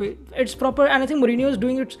वहाँ पे, it's proper. And I think Mourinho is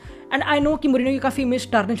doing it's, and I know कि मोरिनियो की काफ़ी इमेज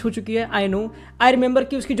टार्निश हो चुकी है, आई नो, आई रिमेंबर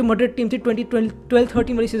कि उसकी जो मड्रिड टीम थी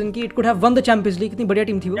 2012-13 वाली सीजन की, it could have won the Champions League, कितनी बढ़िया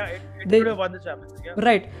टीम थी वो,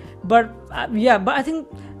 right, but yeah but I think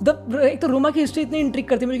एक तो रोमा की हिस्ट्री इतनी इंट्रिक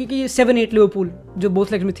करती है मुझे, क्योंकि ये 7-8 लिवरपूल जो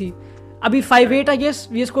बोथ लेग्स में थी, अभी 5-8 आई गेस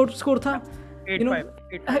ये स्कोर था, यू नो,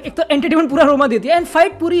 एक तो एंटरटेनमेंट पूरा रोमा देती है एंड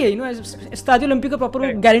फाइट पूरी है, यू नो, स्टाडियो ओलंपिक का प्रॉपर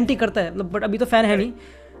वो गारंटी करता है, बट अभी तो फैन है नहीं,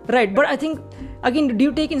 right. But I think again do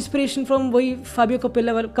you take inspiration from वही फाबियो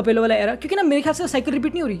कपेलो वाला एरा, क्योंकि ना मेरे ख्याल से साइकिल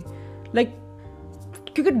रिपीट नहीं हो रही, लाइक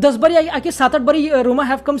क्योंकि 10 बार आके 7-8 बार Roma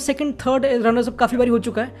have come second third runners up काफी बारी हो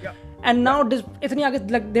चुका है, एंड नाउ इतनी आगे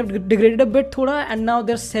like they have degraded a bit थोड़ा, and now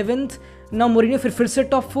they are 7th, now Mourinho फिर से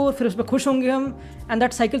टॉप 4, फिर उस पर खुश होंगे हम, एंड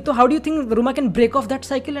दैट साइकिल, तो how do you think Roma can break of that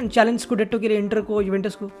cycle and challenge scudetto के लिए इंटर को,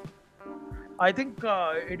 यूवेंटस को? I think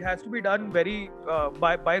it has to be done very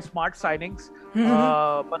by smart signings.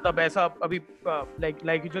 मतलब ऐसा अभी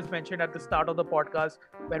like you just mentioned at the start of the podcast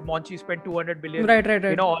where Monchi spent 200 billion, right.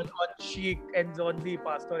 You know, on Sheik and on the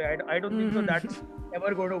Pastore. I don't think so that's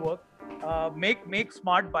ever going to work. Make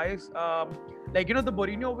smart buys. Like, you know, the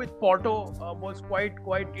Mourinho with Porto was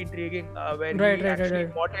quite intriguing where he actually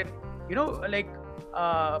bought in, you know, like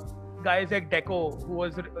guys like Deco who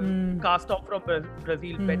was cast off from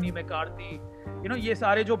Brazil, Benny McCarthy, you know, ये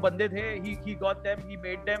सारे जो बंदे थे, he got them, he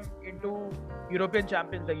made them into European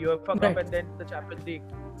champions, like UEFA Cup and then the Champions League.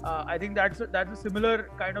 I think that's a similar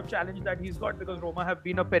kind of challenge that he's got, because Roma have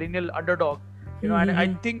been a perennial underdog, you know, and I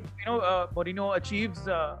think, you know, Mourinho achieves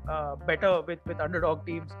better with underdog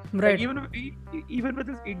teams, right? Like even with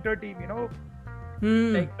his Inter team, you know,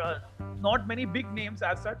 like not many big names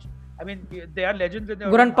as such. I mean, they are legends in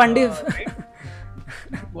their Goran Pandev.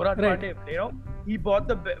 Pandev, you know, he bought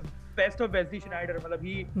the best of Wesley Sneijder. Matlab,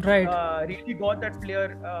 he really got that player,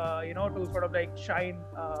 you know, to sort of like shine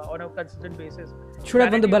on a consistent basis. Should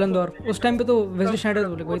have won the Ballon d'Or. उस time पे तो Wesley Sneijder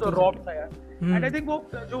वही तो Rob था यार. And I think वो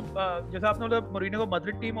जो जैसा आपने बोला Mourinho को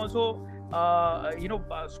Madrid team also you know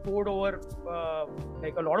scored over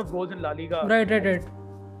like a lot of goals in La Liga. Right.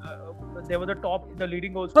 They were the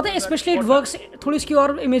leading goals. पता है, स्पेशली इट वर्क्स, थोड़ी इसकी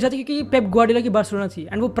और इमेज आती है क्योंकि पेप ग्वार्डियोला की बार्सिलोना थी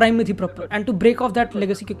एंड वो प्राइम में थी proper, and to break of that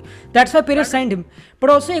legacy, that's why Perez signed him, but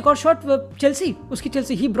also एक और शॉट चेल्सी, उसकी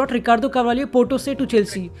Chelsea, he brought Ricardo Carvalho Porto से टू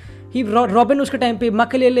चेल्सी, ही रॉबिन उसके टाइम पे,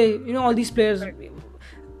 Makelele, you know, all these players.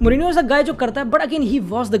 Mourinho is a गाय जो करता है, but again he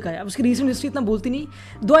was the guy. अब उसकी रीसेंट हिस्ट्री इतना बोलती नहीं,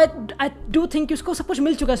 दो आई डू थिंक कि उसको सब कुछ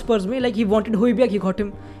मिल चुका है स्पर्स में, like he wanted होइबर्ग, he got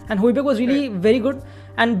him, and होइबर्ग was really very good,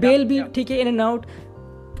 and bell भी ठीक है, इन एंड आउट,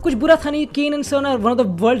 कुछ बुरा था नहीं, cane and sun are one of the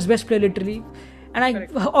world's best player literally, and I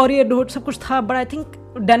और ये डोट सब कुछ था, but I think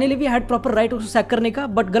Danny levy had proper right उसको सैक करने का,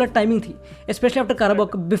 बट गलत टाइमिंग थी, specially after Carabao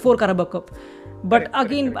cup, before Carabao cup. But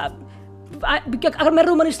again अगर मैं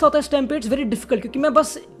रोमानिस्ट होता है इस टाइम पे, इट्स वेरी डिफिकल्ट, क्योंकि मैं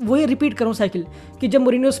बस वही रिपीट करूँ साइकिल कि जब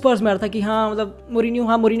मोरिनियो स्पर्स में आ रहा था कि हाँ मतलब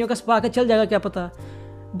मोरिनियो का स्पार्क है, चल जाएगा क्या पता,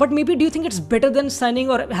 but maybe do you think it's better than signing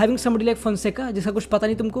और हैविंग समबडी लाइक फोंसेका जिसका कुछ पता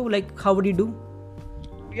नहीं तुमको, like how would you do?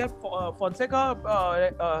 Yeah, Fonseca,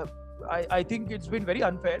 I think it's been very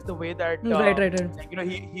unfair the way that right. Like, you know,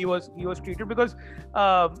 he was treated, because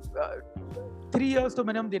 3 years to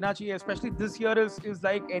minimum dena chahiye, especially this year is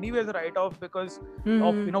like anyways a write off because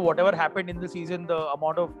of, you know, whatever happened in the season, the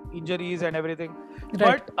amount of injuries and everything,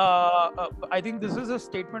 right. But I think this is a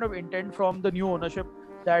statement of intent from the new ownership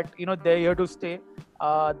that, you know, they're here to stay.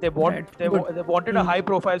 They wanted a high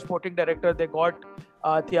profile sporting director. They got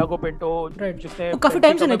Thiago Pinto, जिसने काफी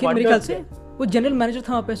time से नहीं, मेरे ख्याल से वो general manager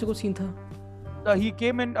था वहाँ पे, ऐसे कुछ सीन था। He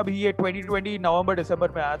came in अभी ये 2020 नवंबर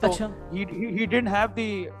दिसंबर में आया, तो he didn't have the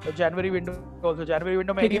January window also. January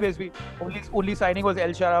window में anyways भी only signing was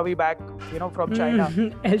El Shaarawy back, you know, from China.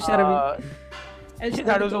 El Shaarawy.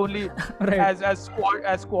 That was only as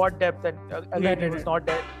squad depth, and again he was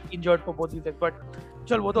not injured for both these things, but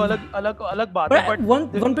चल वो तो अलग बात है। But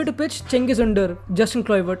one way to pitch Cengiz Under, Justin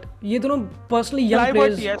Kluivert, ये दोनों personally young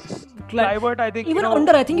players. Yes, Kluivert, I think, even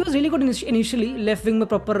under, I think he was really good initially, left wing में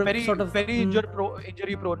proper sort of very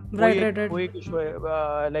injury prone. Right. वो एक issue है,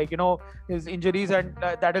 like his injuries, and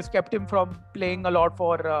that has kept him from playing a lot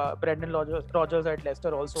for Brendan Rodgers at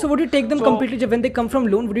Leicester also. So would you take them completely when they come from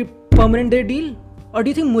loan? Would you permanent their deal, or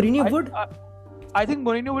do you think Mourinho would? I think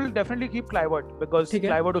Mourinho will definitely keep Kluivert because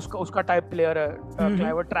Kluivert उसका type player है.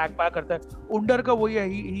 Kluivert track back करता है. Under का वही है,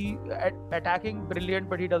 he attacking brilliant,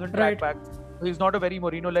 but he doesn't track back. He's not a very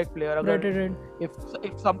Mourinho-like player. Right. If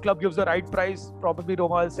some club gives the right price, probably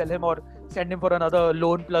Roma will sell him or send him for another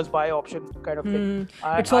loan plus buy option kind of thing.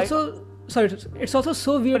 It's also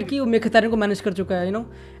so weird कि वो Mkhitaryan को manage कर चुका है,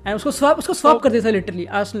 and उसको swap कर देता है literally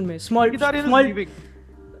Arsenal में. Small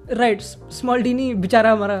राइट स्मॉल डीनी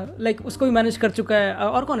बेचारा हमारा लाइक उसको भी मैनेज कर चुका है.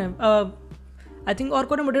 और कौन है आई थिंक, और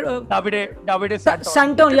कौन है डाविडे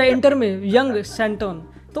सैंटोन या इंटर में यंग सैंटोन.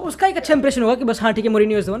 तो उसका एक अच्छा इंप्रेशन होगा कि बस हाँ ठीक है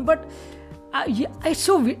Mourinho is the one. But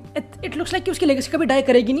it looks like कि उसकी लेगेसी कभी डाई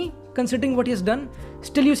करेगी नहीं considering what he has done.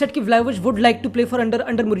 Still you said कि Vlahovic would like to play for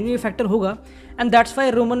under Mourinho, factor होगा. And that's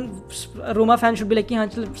why Roma fan should be like कि हाँ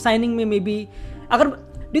चल साइनिंग में मे बी अगर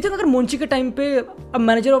Do you think अगर मोंची के टाइम पे a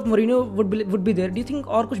manager of Mourinho would be there? Do you think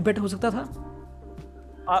और कुछ बेटर हो सकता था?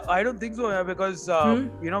 I don't think so, because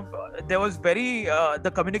there was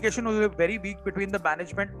the communication was very weak between the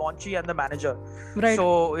management, Monchi, and the manager. Right. So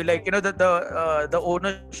like the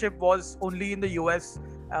ownership was only in the US.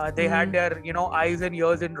 They had their eyes and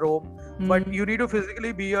ears in Rome, but you need to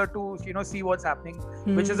physically be here to see what's happening,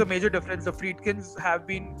 which is a major difference. The Friedkins have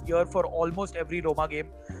been here for almost every Roma game.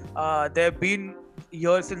 They've been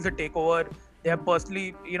here since the takeover. They are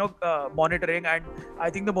personally monitoring, and I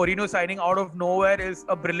think the Mourinho signing out of nowhere is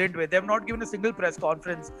a brilliant way. They have not given a single press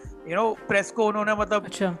conference. Press ko unhone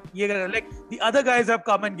matlab like the other guys have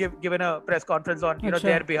come and given a press conference on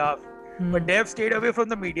their behalf, but they have stayed away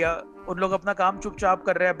from the media. उन लोग अपना काम चुपचाप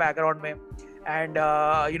कर रहे हैं background में. And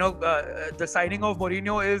the signing of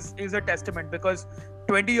Mourinho is a testament, because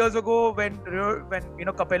 20 years ago when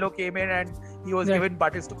Capello came in and he was given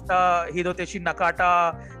Batistuta, Hidoteshi Nakata,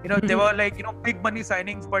 they were like big money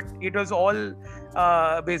signings, but it was all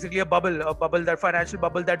basically a bubble, that financial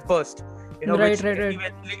bubble that burst. Which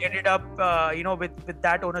eventually ended up with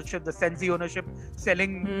that ownership, the Sensi ownership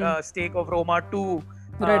selling stake of Roma to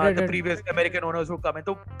the previous American owners who come in.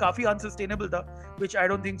 So काफी unsustainable था, which I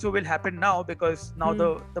don't think so will happen now, because now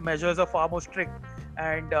the measures are far more strict,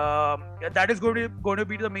 and that is going to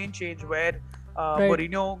be the main change, where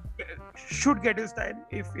Mourinho should get his time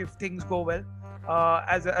if things go well.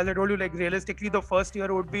 As I told you, like realistically, the first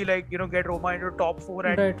year would be like get Roma into top 4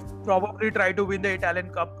 and probably try to win the Italian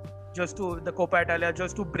Cup, the Coppa Italia,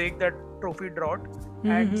 just to break that trophy drought.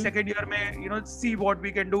 And second year may see what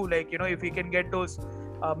we can do, like if we can get those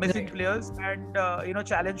missing players and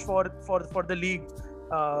challenge for the league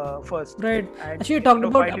first. Right. Actually, you talked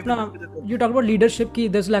about leadership, कि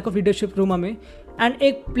there's lack of leadership Roma में. And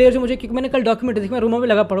एक player जो मुझे, क्योंकि मैंने कल documentary देखी, मैं Roma में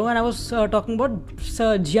लगा पढ़ा, and I was talking about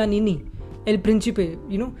Sir Giannini El Principe.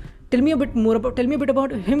 Tell me a bit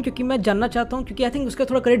about him, क्योंकि मैं जानना चाहता हूँ, क्योंकि I think उसका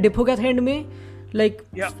थोड़ा career dip हो गया था end में. Like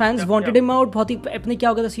fans wanted him out. बहुत ही अपने क्या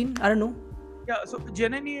हो गया था scene? I don't know. Yeah, so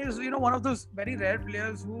Giannini is one of those very rare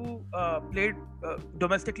players who played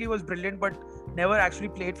domestically, was brilliant, but never actually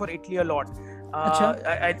played for Italy a lot.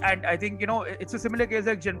 And I think it's a similar case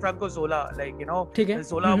like Gianfranco Zola. Like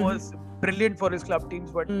Zola was brilliant for his club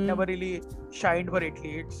teams, but never really shined for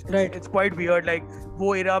Italy. It's quite weird. Like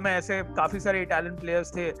वो era में ऐसे काफी सारे Italian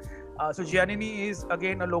players थे. So Giannini is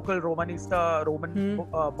again a local Romanista,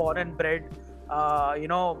 born and bred.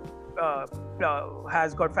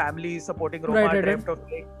 Has got family supporting Roma, dreamt of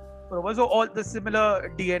playing Roma. So all the similar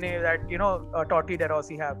DNA that Totti, De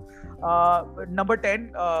Rossi have. Number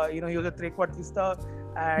 10, he was a trequartista,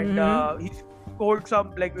 and he scored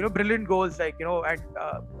some brilliant goals, and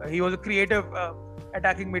he was a creative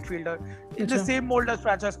attacking midfielder in the same mold as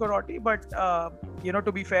Francesco Totti, but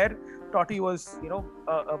to be fair, Totti was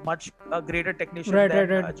a much greater technician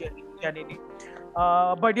than Giannini.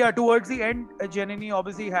 But yeah, towards the end, Giannini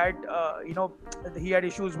obviously had he had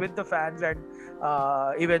issues with the fans, and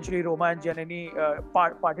eventually Roma and Giannini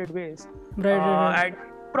parted ways, and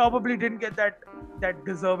probably didn't get that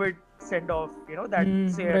deserved send off, that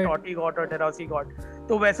Totti got or De Rossi got.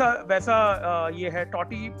 So वैसा ये है.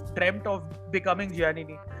 Totti dreamt of becoming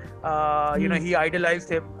Giannini. He idolized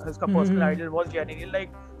him. His personal idol was Giannini, like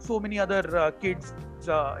so many other kids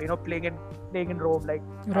playing in Rome. Like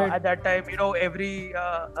at that time, every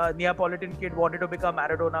Neapolitan kid wanted to become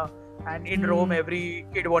Maradona, and in Rome every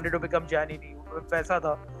kid wanted to become Giannini. वैसा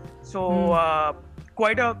था. So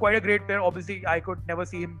quite a great player. Obviously, I could never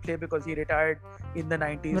see him play because he retired in the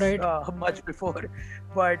 90s, Right. much before.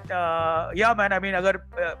 But yeah, man. I mean, अगर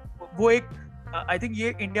वो एक I think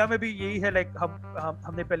ये India में भी यही है. Like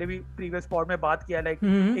हमने पहले भी previous pod में बात किया. Like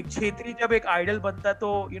एक क्षेत्री जब एक idol बनता है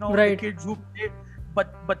तो you know the kids who play,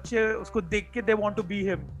 बच्चे उसको देख के they want to be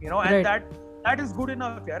him. You know, and that is good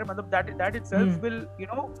enough. यार मतलब that itself will you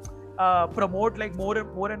know promote like more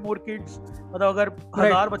and more kids. मतलब अगर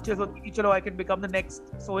 1000 बच्चे सोचते कि चलो I can become the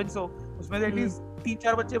next so and so, उसमें से at least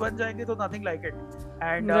 3-4 बच्चे बन जाएंगे तो nothing like it.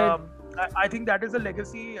 And I think that is a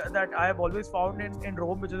legacy that I have always found in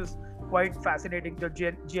Rome, which is quite fascinating. The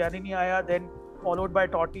Giannini आया, then followed by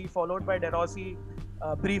Totti, followed by De Rossi,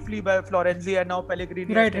 briefly by Florenzi, and now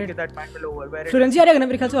Pellegrini has taken that mantle over. Florenzi आ रहेगा ना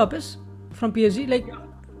मेरे ख्याल से वापस from PSG, like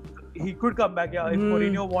he could come back. Yeah, if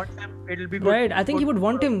Mourinho wants him, it'll be good. Right, I think he would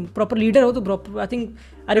want him. Proper leader हो तो proper. I think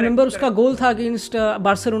I remember उसका goal था against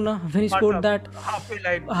Barcelona when he scored that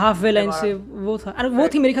halfway line से वो था. और वो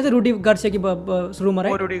थी मेरे ख्याल से रूडी गार्सिया की रूमर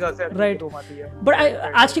है. Rudy Garcia right. But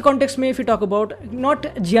आज के context में if you talk about not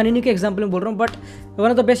Giannini के example में बोल रहा हूँ, but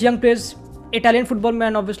one of the best young players Italian football में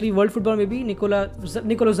and obviously world football में भी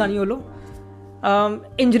Nicolo Zaniolo.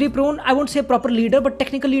 Injury prone, I won't say proper leader but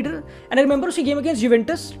technical leader. And I remember उसकी game against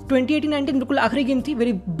Juventus 2018-19 बिल्कुल आखिरी game थी,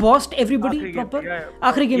 very bossed everybody proper.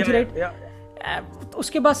 आखिरी game थी right.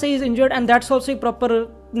 उसके बाद से is injured and that's also a proper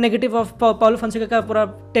negative of Paulo Fonseca का पूरा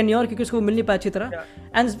tenure क्योंकि उसको मिल नहीं पाया अच्छी तरह.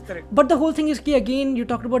 And but the whole thing is कि again you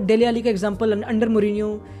talked about Dele Alli का example under Mourinho.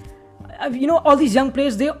 You know all these young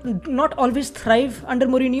players they not always thrive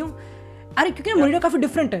under Mourinho. अरे क्योंकि मोरिनियो काफी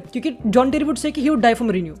डिफरेंट है, क्योंकि जॉन टेरी वुड से कि he would die for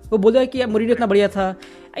Mourinho. वो बोल रहा है कि मोरिनियो इतना बढ़िया था.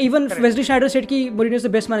 इवन वेस्ली शाइडर सेड कि Mourinho is the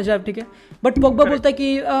best manager, ठीक है. बट पोग्बा बोलता है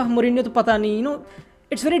कि मोरिनियो तो पता नहीं. You know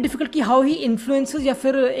it's very difficult कि हाउ ही इन्फ्लुएंसेस या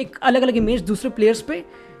फिर एक अलग अलग इमेज दूसरे प्लेयर्स पे.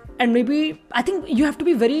 And may B I think you have to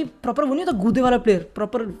be very proper, वो नहीं होता गूदे वाला player,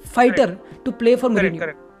 proper fighter to play for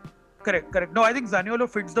Mourinho. Correct. No, I think Zaniolo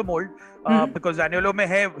fits the mold because Zaniolo में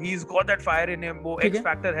है, he's got that fire in him, वो X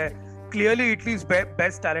factor है. Clearly Italy's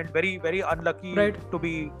best talent, very unlucky to be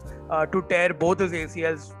to tear both his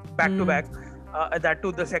ACLs back to back. That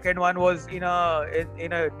too, the second one was in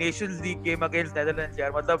a Nations League game against Netherlands.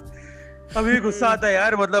 यार मतलब अभी गुस्सा आता है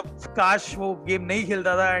यार, मतलब काश वो गेम नहीं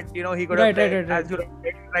खेलता था. And you know he could have played, as you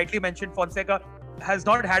rightly mentioned, Fonseca has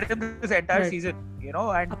not had him this entire season. You know,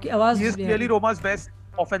 and he is clearly Roma's best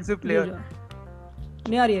offensive player.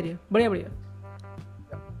 नहीं आ रही है बढ़िया.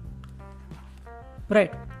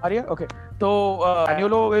 Right. Okay. So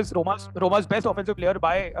Zaniolo is Roma's best offensive player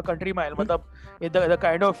by a country mile. मतलब the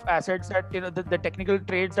kind of assets that you know the technical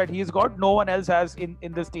traits that he's got, no one else has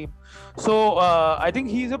in this team. So I think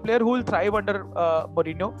he's a player who will thrive under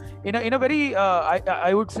Mourinho in a very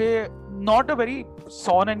I would say not a very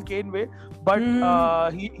Son and Kane way, but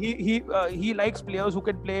he likes players who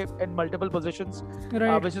can play in multiple positions,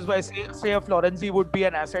 which is why I say a Florenzi would be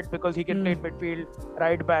an asset because he can play in midfield,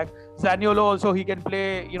 right back. Zaniolo also, he can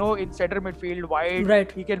play in center midfield,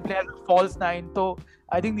 wide. He can play as a false nine. So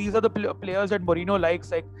I think these are the players that Mourinho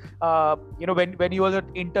likes. Like when he was at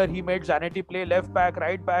Inter, he made Zanetti play left back,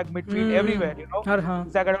 right back, midfield, everywhere. That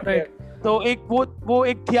kind of player. तो एक वो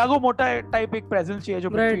एक Thiago मोटा type एक presence चाहिए जो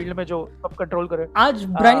midfield में जो सब कंट्रोल करे. आज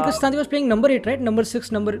Brian क्रिस्टांती was playing number 8 right, number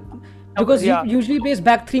 6 number, because he usually place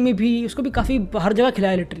back 3 में भी. उसको भी काफी हर जगह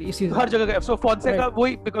खिलाया लिटरली इस सीजन, हर जगह. सो फोंसेका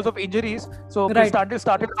वही because of injuries. So क्रिस्टांती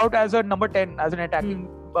started out as a number 10 as an attacking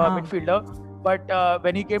midfielder. But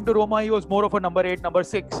when he came to Roma, he was more of a number 8, number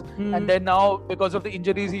 6. And then now, because of the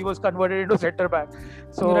injuries, he was converted into center back.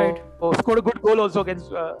 So, scored a good goal also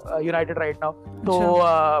against United right now. So,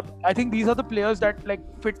 I think these are the players that like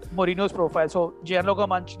fit Mourinho's profile. So, Gianluca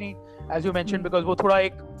Mancini, as you mentioned, because वो थोड़ा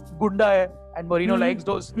एक गुंडा है, and Mourinho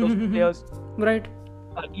likes those players. Right.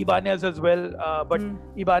 Ibanez as well, but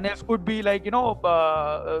Ibanez could be like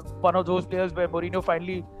one of those players where Mourinho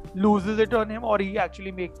finally loses it on him, or he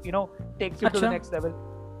actually takes it to the next level.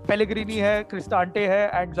 Pellegrini है, Cristante है,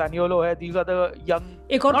 and Zaniolo है. These are the young.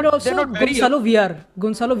 एक और player also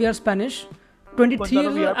Gonzalo Villar Spanish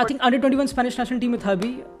 23 I think under 21 Spanish national team में था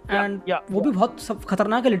भी, and वो भी बहुत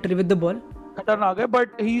खतरनाक है literally with the ball. खतरनाक है,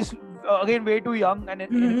 but he's again way too young and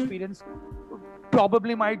inexperienced.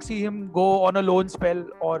 Probably might see him go on a loan spell,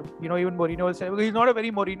 or even Mourinho will say, because he's not a very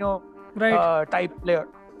Mourinho type player.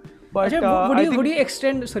 But would you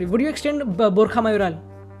extend Borja Mayoral?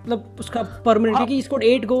 मतलब उसका permanently कि इसको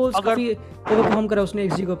 8 goals काफी overcome करा उसने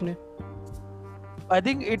XG को अपने. I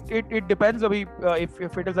think it depends. Abhi,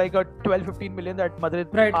 if it is like a 12-15 million that Madrid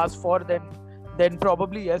asks for, then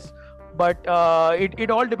probably yes. But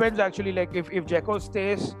it all depends actually. Like if Dzeko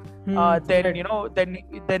stays, then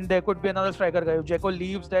then there could be another striker guy. If Dzeko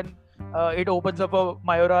leaves, then it opens up a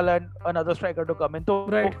Mayoral and another striker to come in. So,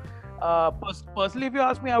 right. Personally, if you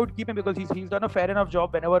ask me, I would keep him because he's done a fair enough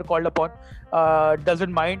job whenever called upon.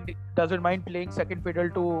 Doesn't mind playing second fiddle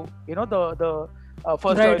to the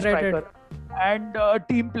first choice striker, and a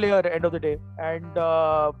team player end of the day, and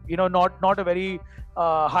not a very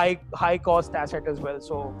high cost asset as well.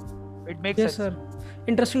 So it makes sense. Yes, sir.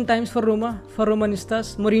 Interesting times for Roma, for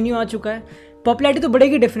Romanistas. Mourinho आ चुका है. Popularity तो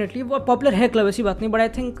बढ़ेगी definitely. वो popular है club, ऐसी बात नहीं. But I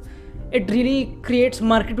think it really creates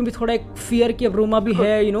market में भी थोड़ा एक fear कि अब रोमा भी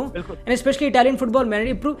है, and especially Italian football man.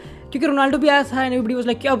 क्योंकि रोनाल्डो भी आया था and everybody was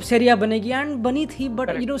like कि अब Serie A बनेगी, and बनी थी, but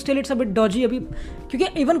still it's a bit dodgy अभी. क्योंकि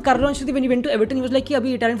even Carlo Ancelotti when he went to Everton he was like कि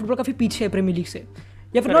अभी Italian football काफी पीछे है Premier League से.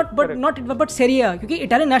 या फिर not Serie A, क्योंकि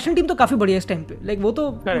इटालियन नेशनल टीम तो काफी बढ़िया इस टाइम पे, लाइक वो तो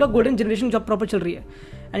पूरा गोल्डन जनरेशन जॉब प्रॉपर चल रही है.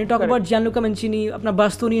 And you talk about Gianluca Mancini, अपना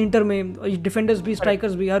बास्तोनी इंटर में, डिफेंडर्स भी,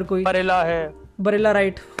 स्ट्राइकर्स भी, हर कोई. बरेला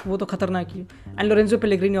राइट, वो तो खतरनाक ही. And Lorenzo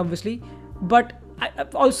Pellegrini obviously. But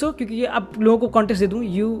also क्योंकि आप लोगों को कॉन्टेक्स्ट दे दूँ,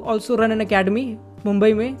 you also run an academy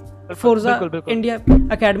Mumbai में, Forza India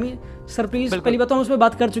academy. Sir please, पहली बात तो हम उसमें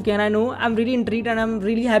बात कर चुके हैं. I know, I am really intrigued and I am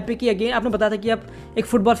really happy कि अगेन आपने बताया था कि आप एक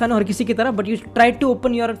फुटबॉल फैन हो हर किसी की तरह, but you try to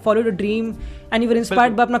open your follow your dream and you were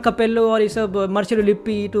inspired by अपना कपेलो और ये सब मार्सेलो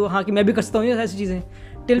लिप्पी टू, हाँ कि मैं भी कर सकता हूँ ऐसी चीज़ें.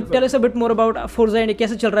 Tell us a bit more about Forza India,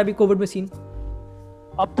 कैसे चल रहा है अभी कोविड में सीन?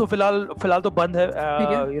 अब तो फिलहाल तो बंद है,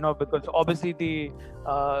 because obviously the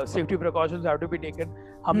safety precautions have to be taken.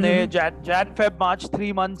 हमने Jan Feb March 3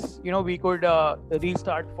 months, we could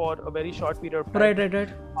restart for a very short period of time.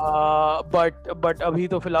 Right. But अभी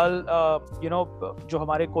तो फिलहाल जो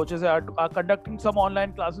हमारे coaches are conducting some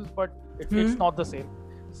online classes, but it's not the same.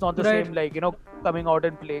 It's not the same like coming out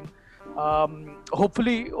and playing.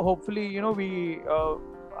 Hopefully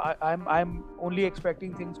I'm only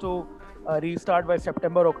expecting things to restart by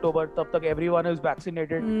September, October. तब तक everyone is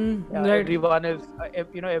vaccinated. Everyone is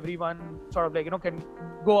everyone sort of like can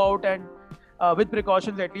go out and with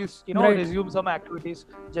precautions at least resume some activities.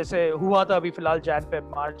 जैसे हुआ था अभी फिलहाल Jan Feb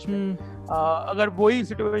March में. अगर वही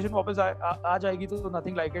situation वापस आ जाएगी तो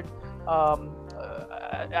nothing like it.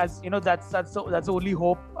 As that's the only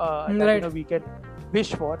hope that we can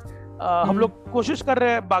wish for. हम लोग कोशिश कर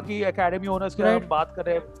रहे हैं, बाकी एकेडमी ओनर्स के साथ बात कर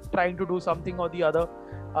रहे हैं, trying to do something or the other.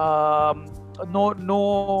 No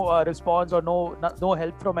response or no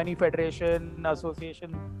help from any federation,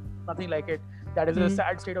 association, nothing like it. That is a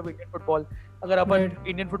sad state of Indian football. अगर अपन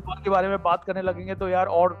इंडियन फुटबॉल के बारे में बात करने लगेंगे तो यार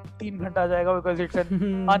और 3 घंटा जाएगा, because it's an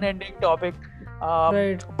unending topic.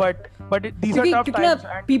 But these are tough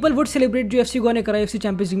times. People would celebrate जो FC गोवा ने करा FC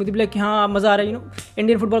चैंपियंस लीग में, like हाँ मजा आ रहा है,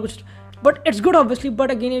 इंडियन फुटबॉल कुछ. But it's good obviously,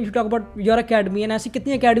 but again you talk about your academy and ऐसी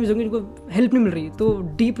कितनी अकेडमीज होंगी जिनको हेल्प नहीं मिल रही, तो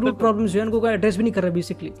डीप रूट प्रॉब्लम्स जो है उनको एड्रेस भी नहीं कर रहे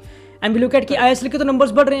basically. And we look at कि आईएसएल के तो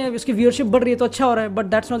नंबर्स बढ़ रहे हैं, उसकी व्यूअरशिप बढ़ रही है तो अच्छा हो रहा है, but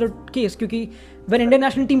that's not the case. क्योंकि when Indian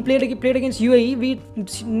national team played against UAE, we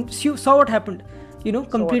saw what happened,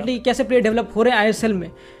 completely कैसे प्लेयर डेवलप हो रहे हैं आईएसएल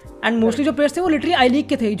में. एंड मोस्टली जो प्लेयर्स थे वो लिटरली आई लीग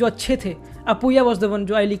के थे जो अच्छे थे. अपूया वाज द वन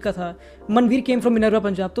जो आई लीग का था. Manvir came from Minerva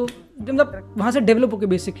Punjab, तो मतलब वहाँ से डेवलप होके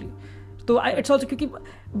बेसिकली. तो इट्स ऑल्सो क्योंकि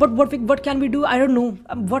but what can we do, I don't know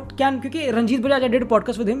what can. क्योंकि Ranjit Bajaj, I did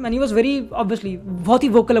podcast with him and he was very obviously बहुत ही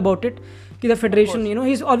वोकल अबाउट इट कि the federation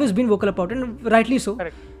he is always been vocal about it, rightly so.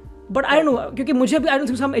 But I don't know, क्योंकि मुझे अभी I don't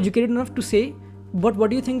think I am educated enough to say, but what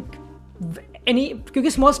do you think any, क्योंकि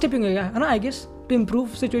small stepping है ना, I guess, to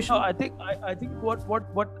improve situation. I think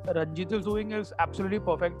what Ranjit is doing is absolutely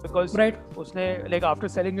perfect, because उसने like after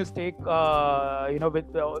selling his stake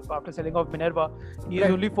after selling off Minerva, he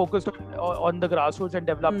is only focused on the grassroots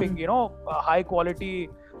and developing high quality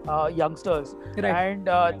youngsters,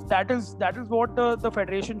 and that is what the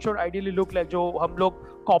federation should ideally look like. जो हम लोग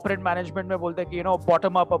corporate management में बोलते हैं कि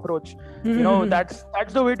bottom up approach,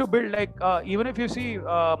 that's the way to build. Like even if you see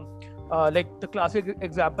like the classic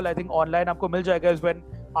example, I think online आपको मिल जाएगा, is when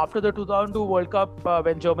after the 2002 World Cup,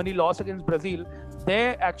 when Germany lost against Brazil, they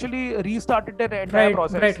actually restarted their entire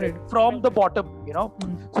process from the bottom,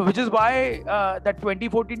 so which is why that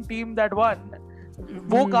 2014 team that won,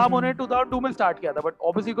 वो काम उन्हें 2002 में start किया था. But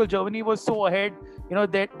obviously because Germany was so ahead,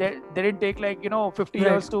 they didn't take like 50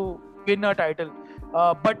 years to win a title.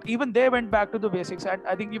 But even they went back to the basics,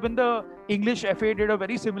 and I think even the English FA did a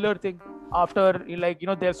very similar thing after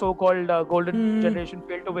their so-called golden generation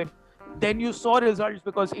failed to win. Then you saw results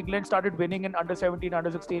because England started winning in under 17,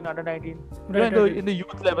 under 16, under 19, in the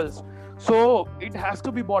youth levels. So it has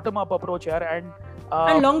to be bottom-up approach here,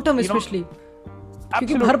 and long term especially.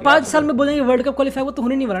 क्योंकि हर 5 साल में बोलेंगे world cup qualify, वो तो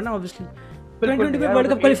होने नहीं वाला ना ऑब्वियसली. 2020 में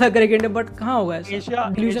वर्ल्ड कप क्वालिफाई करेंगे इंडिया, बट कहाँ होगा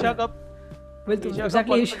एशिया कप,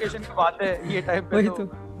 क्वालिफिकेशन की बात है ये टाइम पे, तो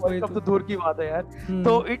वर्ल्ड कप तो दूर की बात है यार.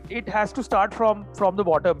 तो it has to start from the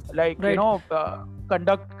bottom, like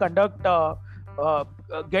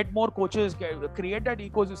get more coaches, create that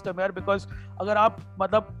ecosystem यार, because अगर आप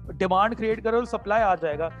मतलब demand create करो तो supply आ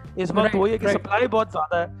जाएगा. इस वक्त वही है कि supply बहुत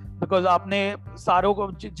ज़्यादा है, because आपने सारों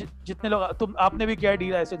को जितने लोग आपने भी किया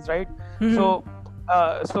D license, right?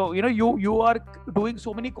 So you know you are doing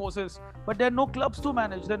so many courses, but there are no clubs to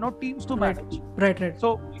manage, there are no teams to manage. Right.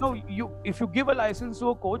 So you know if you give a license to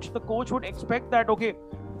a coach, the coach would expect that okay,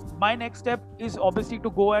 my next step is obviously to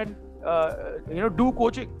go and you know do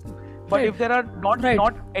coaching. But if there are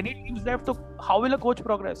not any teams left, so how will a coach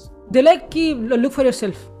progress? They like कि look for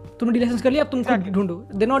yourself. तुमने D-license कर लिया, अब तुम खुद ढूंढो.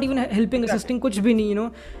 They're not even helping, assisting, कुछ भी नहीं, you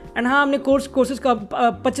know. And हाँ, हमने courses का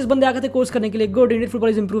 25 बंदे आ गए थे कोर्स करने के लिए. Good, Indian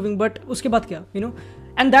football is improving, but उसके बाद क्या, you know?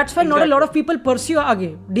 And that's why not a lot of people pursue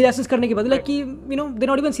आगे D-license करने के बाद, like कि you know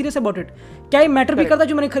they're not even serious about it. क्या ये मैटर भी करता है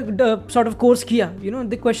जो मैंने sort of course किया, you know?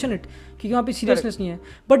 They question it क्योंकि वहाँ पे seriousness नहीं है.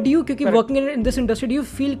 But do you, क्योंकि working in this industry, do you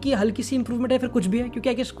feel कि हल्की सी improvement है फिर कुछ भी है, क्योंकि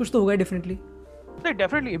I guess कुछ तो होगा definitely.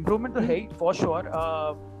 Definitely improvement तो है ही for sure.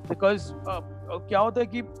 Because क्या होता है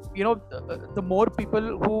कि you know the more people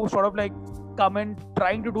who sort of like come and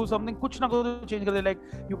trying to do something, कुछ ना कुछ change कर दे. Like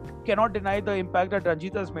you cannot deny the impact that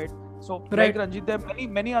Ranjit has made. So like Ranjit, there are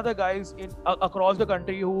many other guys in across the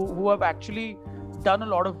country who have actually done a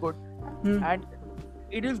lot of good. And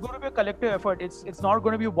it is going to be a collective effort. It's not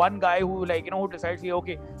going to be one guy who like you know who decides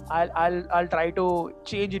okay, I'll try to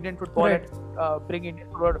change Indian football and bring Indian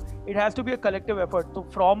football. It has to be a collective effort. So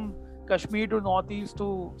from Kashmir to Northeast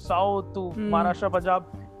to South to Maharashtra, Punjab,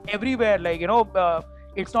 everywhere, like you know,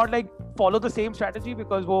 it's not like follow the same strategy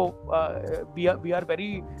because we are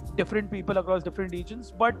very different people across different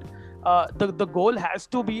regions. But the goal has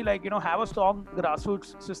to be like you know have a strong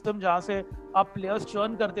grassroots system जहाँ से आप players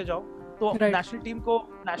churn करते जाओ. तो national team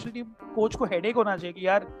coach को headache होना चाहिए कि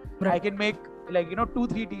यार I can make like you know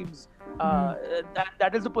 2-3 teams.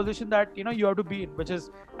 That is the position that you know you have to be in, which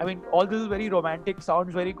is, I mean, all this is very romantic,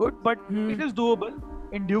 sounds very good, but it is doable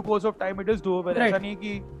in due course of time. It is doable. ऐसा नहीं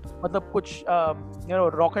कि मतलब कुछ you know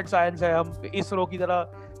rocket science है, हम ISRO की तरह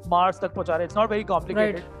Mars तक पहुंचा रहे. It's not very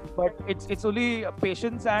complicated, but it's only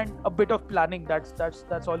patience and a bit of planning.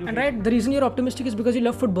 That's all you need. And right, the reason you're optimistic is because you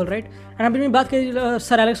love football, right? And अभी मैं बात करी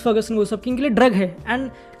sir Alex Fergusson वो सब, इनके लिए drug है. And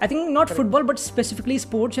I think not football but specifically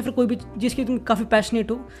sports या फिर कोई भी जिसकी तुम काफी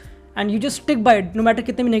पैशनेट हो, and you just stick by it no matter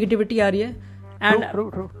कितने भी negativity आ रही है. And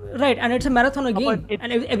true. Right, and it's a marathon again,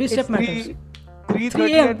 and every step matters.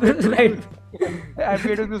 3:30 AM, right. I'm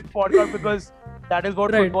doing this podcast because that is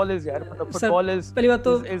what football is, यार. मतलब football is पहली बात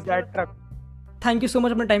तो is that truck. Thank you so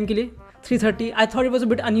much अपने time के लिए. 3:30. I thought it was a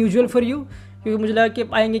bit unusual for you क्योंकि मुझे लगा कि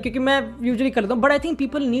आएंगे, क्योंकि मैं usually करता हूँ. But I think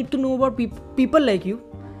people need to know about people like you,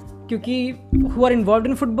 क्योंकि who are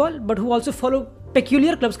involved in football but who also follow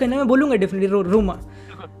peculiar clubs. का मैं बोलूँगा definitely Roma.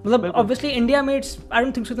 मतलब obviously इंडिया में it's I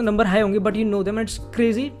don't think so the number high होंगे, but you know them and it's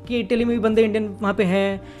crazy कि Italy में भी बंदे इंडियन वहाँ पे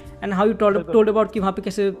हैं, and how you told about कि वहाँ पे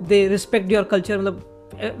कैसे they respect your culture, मतलब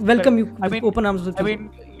welcome you with open arms. I mean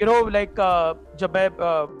you know like जब मैं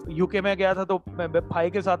UK में गया था तो मैं भाई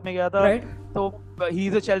के साथ में गया था, तो he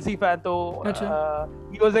is a Chelsea fan, तो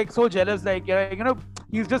he was like so jealous, like you know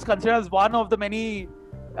he's just considered as one of the many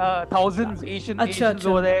thousands Asians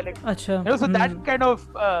over there, like, you know, so that kind of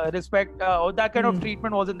respect or that kind of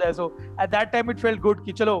treatment wasn't there. So at that time it felt good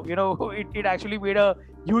ki chalo, you know, it actually made a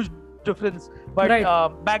huge difference. But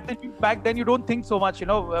back then you don't think so much, you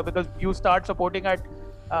know, because you start supporting at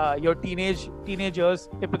your teenagers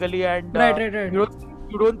typically, and you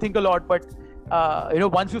don't think a lot. But you know,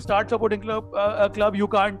 once you start supporting a club, you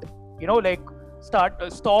can't, you know, like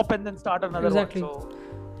stop and then start another one. So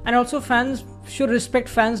and also fans should respect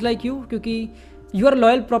fans like you, क्योंकि you are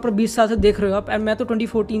loyal proper 20 साल से देख रहे हो आप, and मैं तो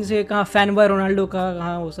 2014 से कहाँ fan boy रोनाल्डो का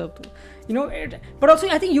कहाँ वो सब, तो you know it, but also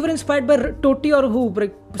I think you were inspired by Totti or who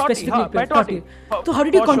specifically Totti. So how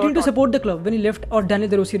did you continue to support the club when he left or Daniel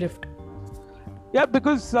De Rossi left? Yeah,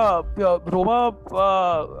 because Roma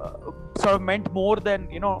sort of meant more than,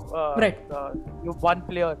 you know, one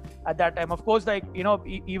player at that time. Of course, like, you know,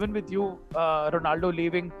 even with you, Ronaldo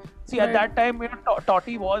leaving. See, at that time, you know,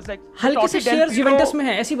 Totti was like... हल्के से shares Juventus में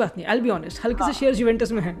है, ऐसी बात नहीं. I'll be honest. हल्के से shares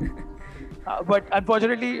Juventus में है. But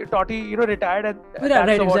unfortunately, Totti, you know, retired, and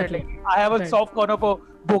that's about it. Like, I have a soft corner for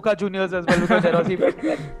Boca Juniors as well because there was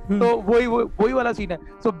so वही वाला scene है.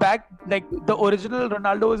 So back, like the original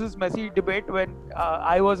Ronaldo versus Messi debate when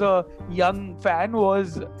I was a young fan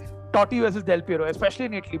was Totti versus Del Piero, especially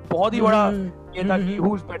in Italy. बहुत ही बड़ा ये था कि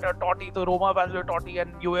who's better, Totti. So Roma fans were Totti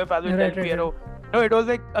and Juve fans were Del Piero. You know, it was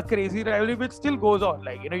like a crazy rivalry which still goes on.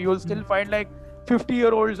 Like, you know, you'll still find like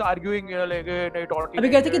 50-year-olds arguing, you know, like नहीं Totti. अभी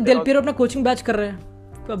कहते हैं कि Del Piero अपना coaching batch कर रहे हैं.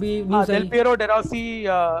 कभी न्यूज़ आई. Del Piero, De Rossi,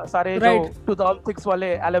 सारे जो 2006 वाले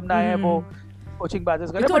alumni हैं वो कोचिंग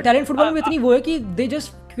बैचेस तो इटालियन फुटबॉल में इतनी वो है कि दे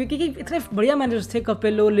जस्ट क्योंकि इतने बढ़िया मैनेजर्स थे,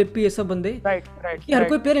 कपेलो, लिप्पी, ये सब बंदे, राइट कि हर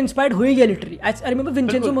कोई प्लेयर इंस्पायर्ड हो ही गया literally. I remember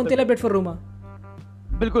Vincenzo Montella played for Roma.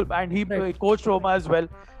 Bilkul, and he coached Roma as well.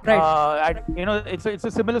 And you know, it's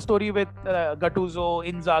a similar story with Gattuso,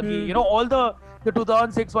 Inzaghi. You know, all the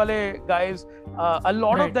 2006 wale guys. A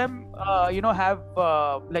lot of them, you know, have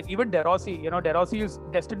like even De Rossi. You know, De Rossi is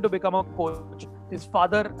destined to become a coach. His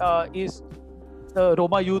father is the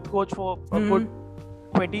Roma youth coach for a good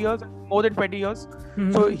 20 years, more than 20 years.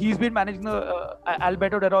 So he's been managing the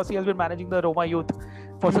Alberto De Rossi has been managing the Roma youth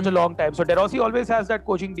for such a long time. So De Rossi always has that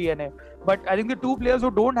coaching DNA. But I think the two players who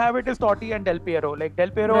don't have it is Totti and Del Piero. Like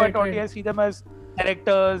Del Piero and Totti, I see them as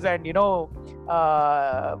directors and, you know,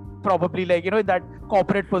 probably like, you know, in that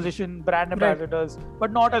corporate position, brand ambassadors,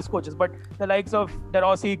 but not as coaches. But the likes of De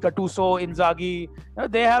Rossi, Gattuso, Inzaghi, you know,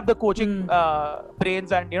 they have the coaching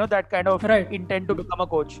brains and, you know, that kind of intent to become a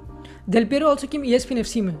coach. Del Piero also came ESPN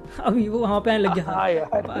FC में, अभी वो वहाँ पे आने लग गया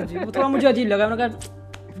था. वो थोड़ा मुझे अजीब लगा. मैंने कहा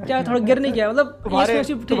क्या थोड़ा गिर नहीं गया,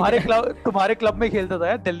 मतलब तुम्हारे क्लब में खेलता था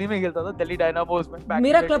यार, दिल्ली में खेलता था, दिल्ली डायनामोस में.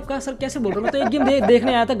 मेरा क्लब का सर कैसे बोल रहा हूँ, मैं तो एक गेम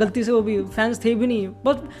देखने आया था गलती से, वो भी फैंस थे भी नहीं,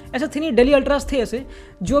 बस ऐसा थे नहीं, दिल्ली अल्ट्रास थे ऐसे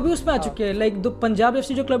जो भी उसमें आ चुके हैं. लाइक दो पंजाब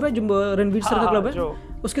एफसी जो क्लब है, जो रणवीर सर का क्लब है,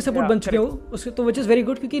 उसके सपोर्ट बन चुके हैं वो उसके, तो विच इज वेरी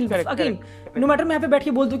गुड. क्योंकि अगेन नो मैटर मैं यहाँ पे बैठ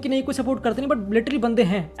के बोल दूँ कि नहीं कोई सपोर्ट करते नहीं, बट लिटरली बंदे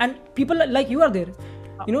हैं and people like you are there,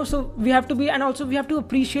 you know, so we have to be, and also we have to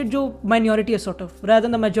appreciate जो minority है sort of, rather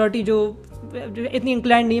than the majority जो इतनी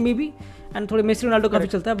inclined नहीं है maybe, and थोड़े Messi Ronaldo काफी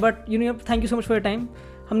चलता है. but you know, thank you so much for your time.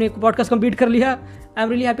 हमने podcast कंप्लीट कर लिया.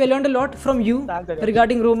 I'm really happy. I learned a lot from you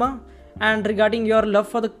regarding Roma and regarding your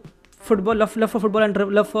love for the football, love for football and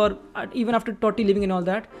love for even after Totti leaving and all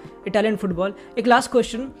that, Italian football. एक last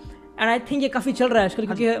question, and I think ये काफी चल रहा है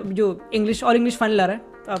आजकल क्योंकि जो English और English फाइनल आ रहा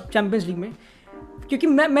है चैंपियंस लीग में, क्योंकि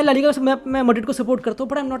मैं ला लीगा, मैं मैड्रिड को सपोर्ट करता हूँ,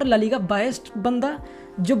 but I am not a La Liga biased बंदा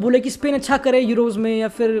जो बोले कि स्पेन अच्छा करे यूरोज में या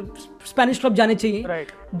फिर स्पेनिश क्लब जाने चाहिए.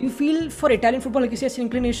 Do you feel for Italian football किसी ऐसी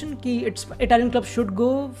इंक्लिनेशन कि it's Italian club should go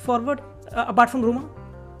forward apart from Roma?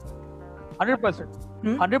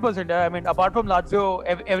 100%. I mean, apart from Lazio,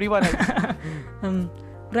 everyone else.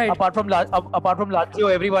 Right. Apart from Lazio,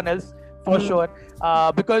 everyone else for sure.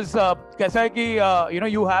 Because कैसा है कि you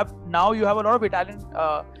know, you have a lot of Italian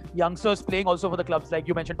youngsters playing also for the clubs, like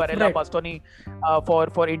you mentioned, Barella, Bastoni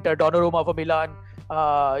for Inter, Donnarumma for Milan,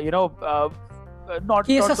 you know, not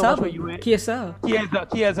so much for Juve.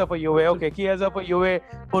 Chiesa for Juve. Okay, Chiesa for Juve.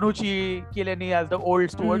 Bonucci, Chiellini as the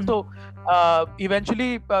old steward. So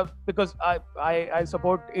eventually, because I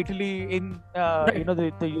support Italy in you know,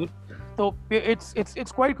 the so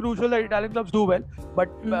it's quite crucial that Italian clubs do well, but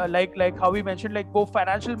like how we mentioned, like वो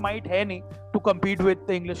financial might है नहीं to compete with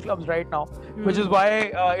the English clubs right now, which is why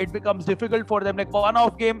it becomes difficult for them. Like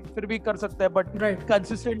one-off game फिर भी कर सकते हैं, but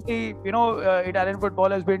consistently, you know, Italian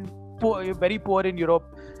football has been very poor in Europe,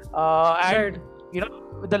 and you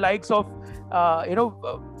know, the likes of you know,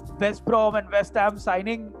 West Brom and West Ham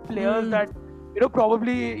signing players that, you know,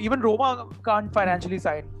 probably even Roma can't financially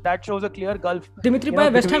sign. That shows a clear gulf. Dimitri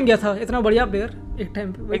Payet West Ham गया था, इतना बढ़िया player एक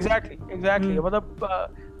time पे. Exactly. मतलब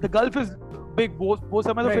the gulf is big. वो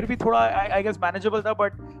समय तो फिर भी थोड़ा I guess manageable था,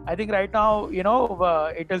 but I think right now, you know,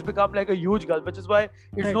 it has become like a huge gulf, which is why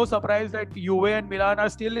it's no surprise that Juve and Milan are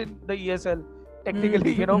still in the ESL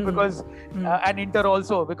technically, you know, because and Inter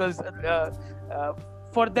also, because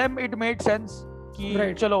for them it made sense.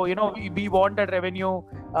 Chalo, you know, we want that revenue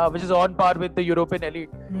which is on par with the European elite,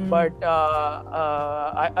 but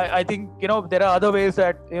I think, you know, there are other ways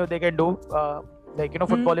that, you know, they can do, like, you know,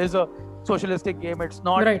 football is a socialistic game. It's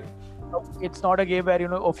not it's not a game where, you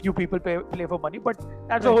know, a few people play for money, but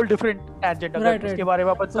that's a whole different tangent. उसके बारे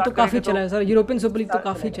में अपन तो काफी चला है sir, European super league तो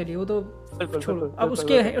काफी चली, वो तो छोड़ो. अब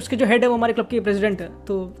उसके जो हेड है वो हमारे क्लब के प्रेसिडेंट है,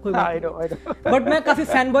 तो कोई बात. बट मैं काफी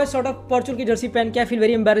fan boy sort of Portugal की जर्सी पहन के आई फील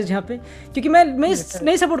वेरी एम्बैरेस्ड यहाँ पे, क्योंकि मैं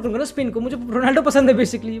नहीं सपोर्ट करूँगा ना स्पेन को, मुझे रोनाल्डो पसंद है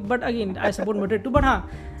basically, but again I support Madrid too. But हाँ,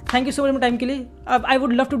 thank you so much time के लिए. I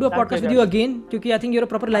would love to do a podcast with you again, क्योंकि I think you are a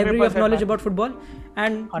proper library of knowledge about football,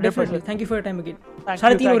 and definitely thank you for your time again.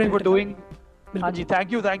 3:30 हो रहे हैं. Anji,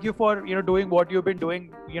 thank you for, you know, doing what you've been doing.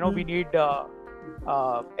 You know, we need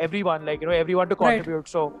everyone, like, you know, everyone to contribute.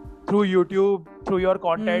 So through YouTube, through your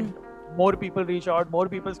content, more people reach out, more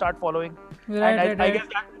people start following, and I guess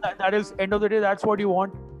that is end of the day, that's what you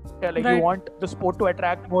want. Like you want the sport to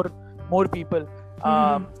attract more people.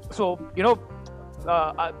 So, you know,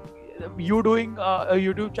 you doing a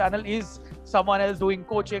YouTube channel is someone else doing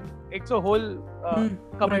coaching. It's a whole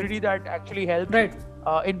community that actually helps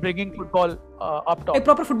in bringing football up top. एक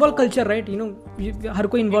proper football culture, right? You know, हर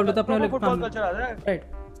कोई involved होता है अपने football culture आ रहा है. Right.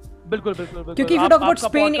 बिल्कुल. क्योंकि if you talk about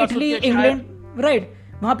Spain, Italy, England, right?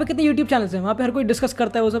 वहाँ पे कितने यूट्यूब चैनल्स हैं, वहाँ पे हर कोई डिस्कस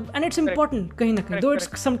करता है वो सब, एंड इट्स इम्पोर्टेंट कहीं ना कहीं, though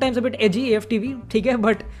it's sometimes a bit edgy AFTV, ठीक है,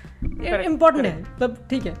 बट इम्पोर्टेंट है, तब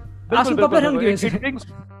ठीक है। आसिफ पॉपुलर है उनकी वजह से,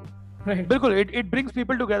 राइट, बिल्कुल, it brings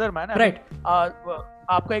people together man, right.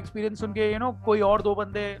 आपका एक्सपीरियंस सुन के कोई और दो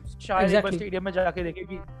बंदे शायद एक बार स्टेडियम में जाके देखे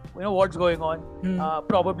कि what's going on,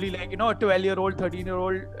 probably like a 12-year-old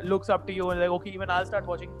 13-year-old looks up to you and like, okay, even I'll start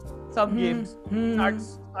watching some games,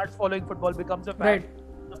 starts following football, becomes a fan, right.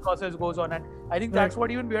 The process goes on, and I think that's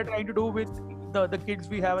what even we are trying to do with the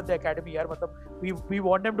kids we have at the academy yaar, matlab we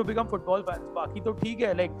want them to become football fans, baki to theek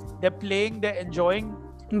hai, like they're playing, they're enjoying,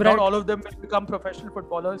 right. Not all of them will become professional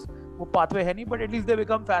footballers, wo pathway hai nahi, but at least they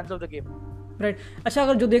become fans of the game, right. अच्छा,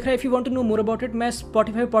 अगर जो देख रहा है, if you want to know more about it, मैं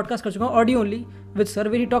Spotify podcast कर चुका हूँ audio only with sir,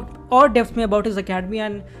 very talk और डेप्थ में about his academy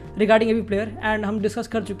and regarding every player, and हम डिस्कस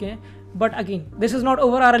कर चुके हैं, but again this is not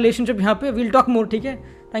over our relationship, यहाँ पे वील टॉक मोर, ठीक है।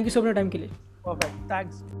 Thank you so much time के लिए। Perfect,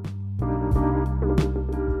 thanks.